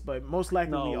in this, but most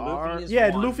likely we are.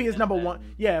 Yeah, Luffy is number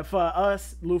one. Yeah, for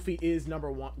us, Luffy is number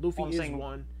one. Luffy is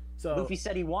one. So Luffy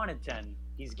said he wanted 10.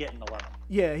 He's getting 11.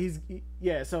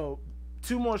 Yeah, so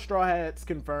 2 more Straw Hats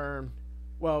confirmed.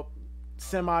 Well,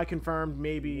 semi-confirmed,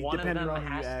 maybe, depending on who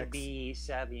you ask. One of them has to be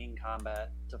savvy in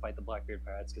combat to fight the Blackbeard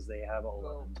Pirates because they have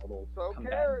 11 total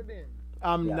combat. Carrot then.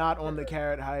 I'm not on the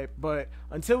Carrot hype, but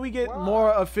until we get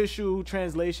more official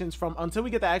translations until we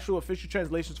get the actual official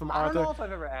translations from Arthur. I don't know if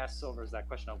I've ever asked Silvers that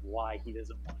question of why he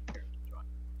doesn't want Carrot to join.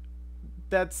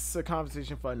 That's a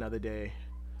conversation for another day,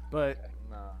 but.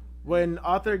 When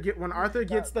Arthur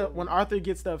gets the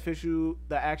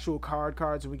actual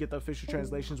cards and we get the official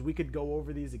translations, we could go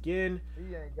over these again.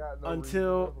 He ain't got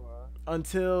no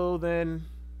until then,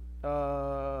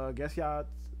 I guess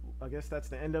that's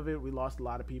the end of it. We lost a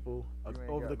lot of people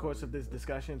over the course of this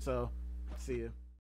discussion, so see you.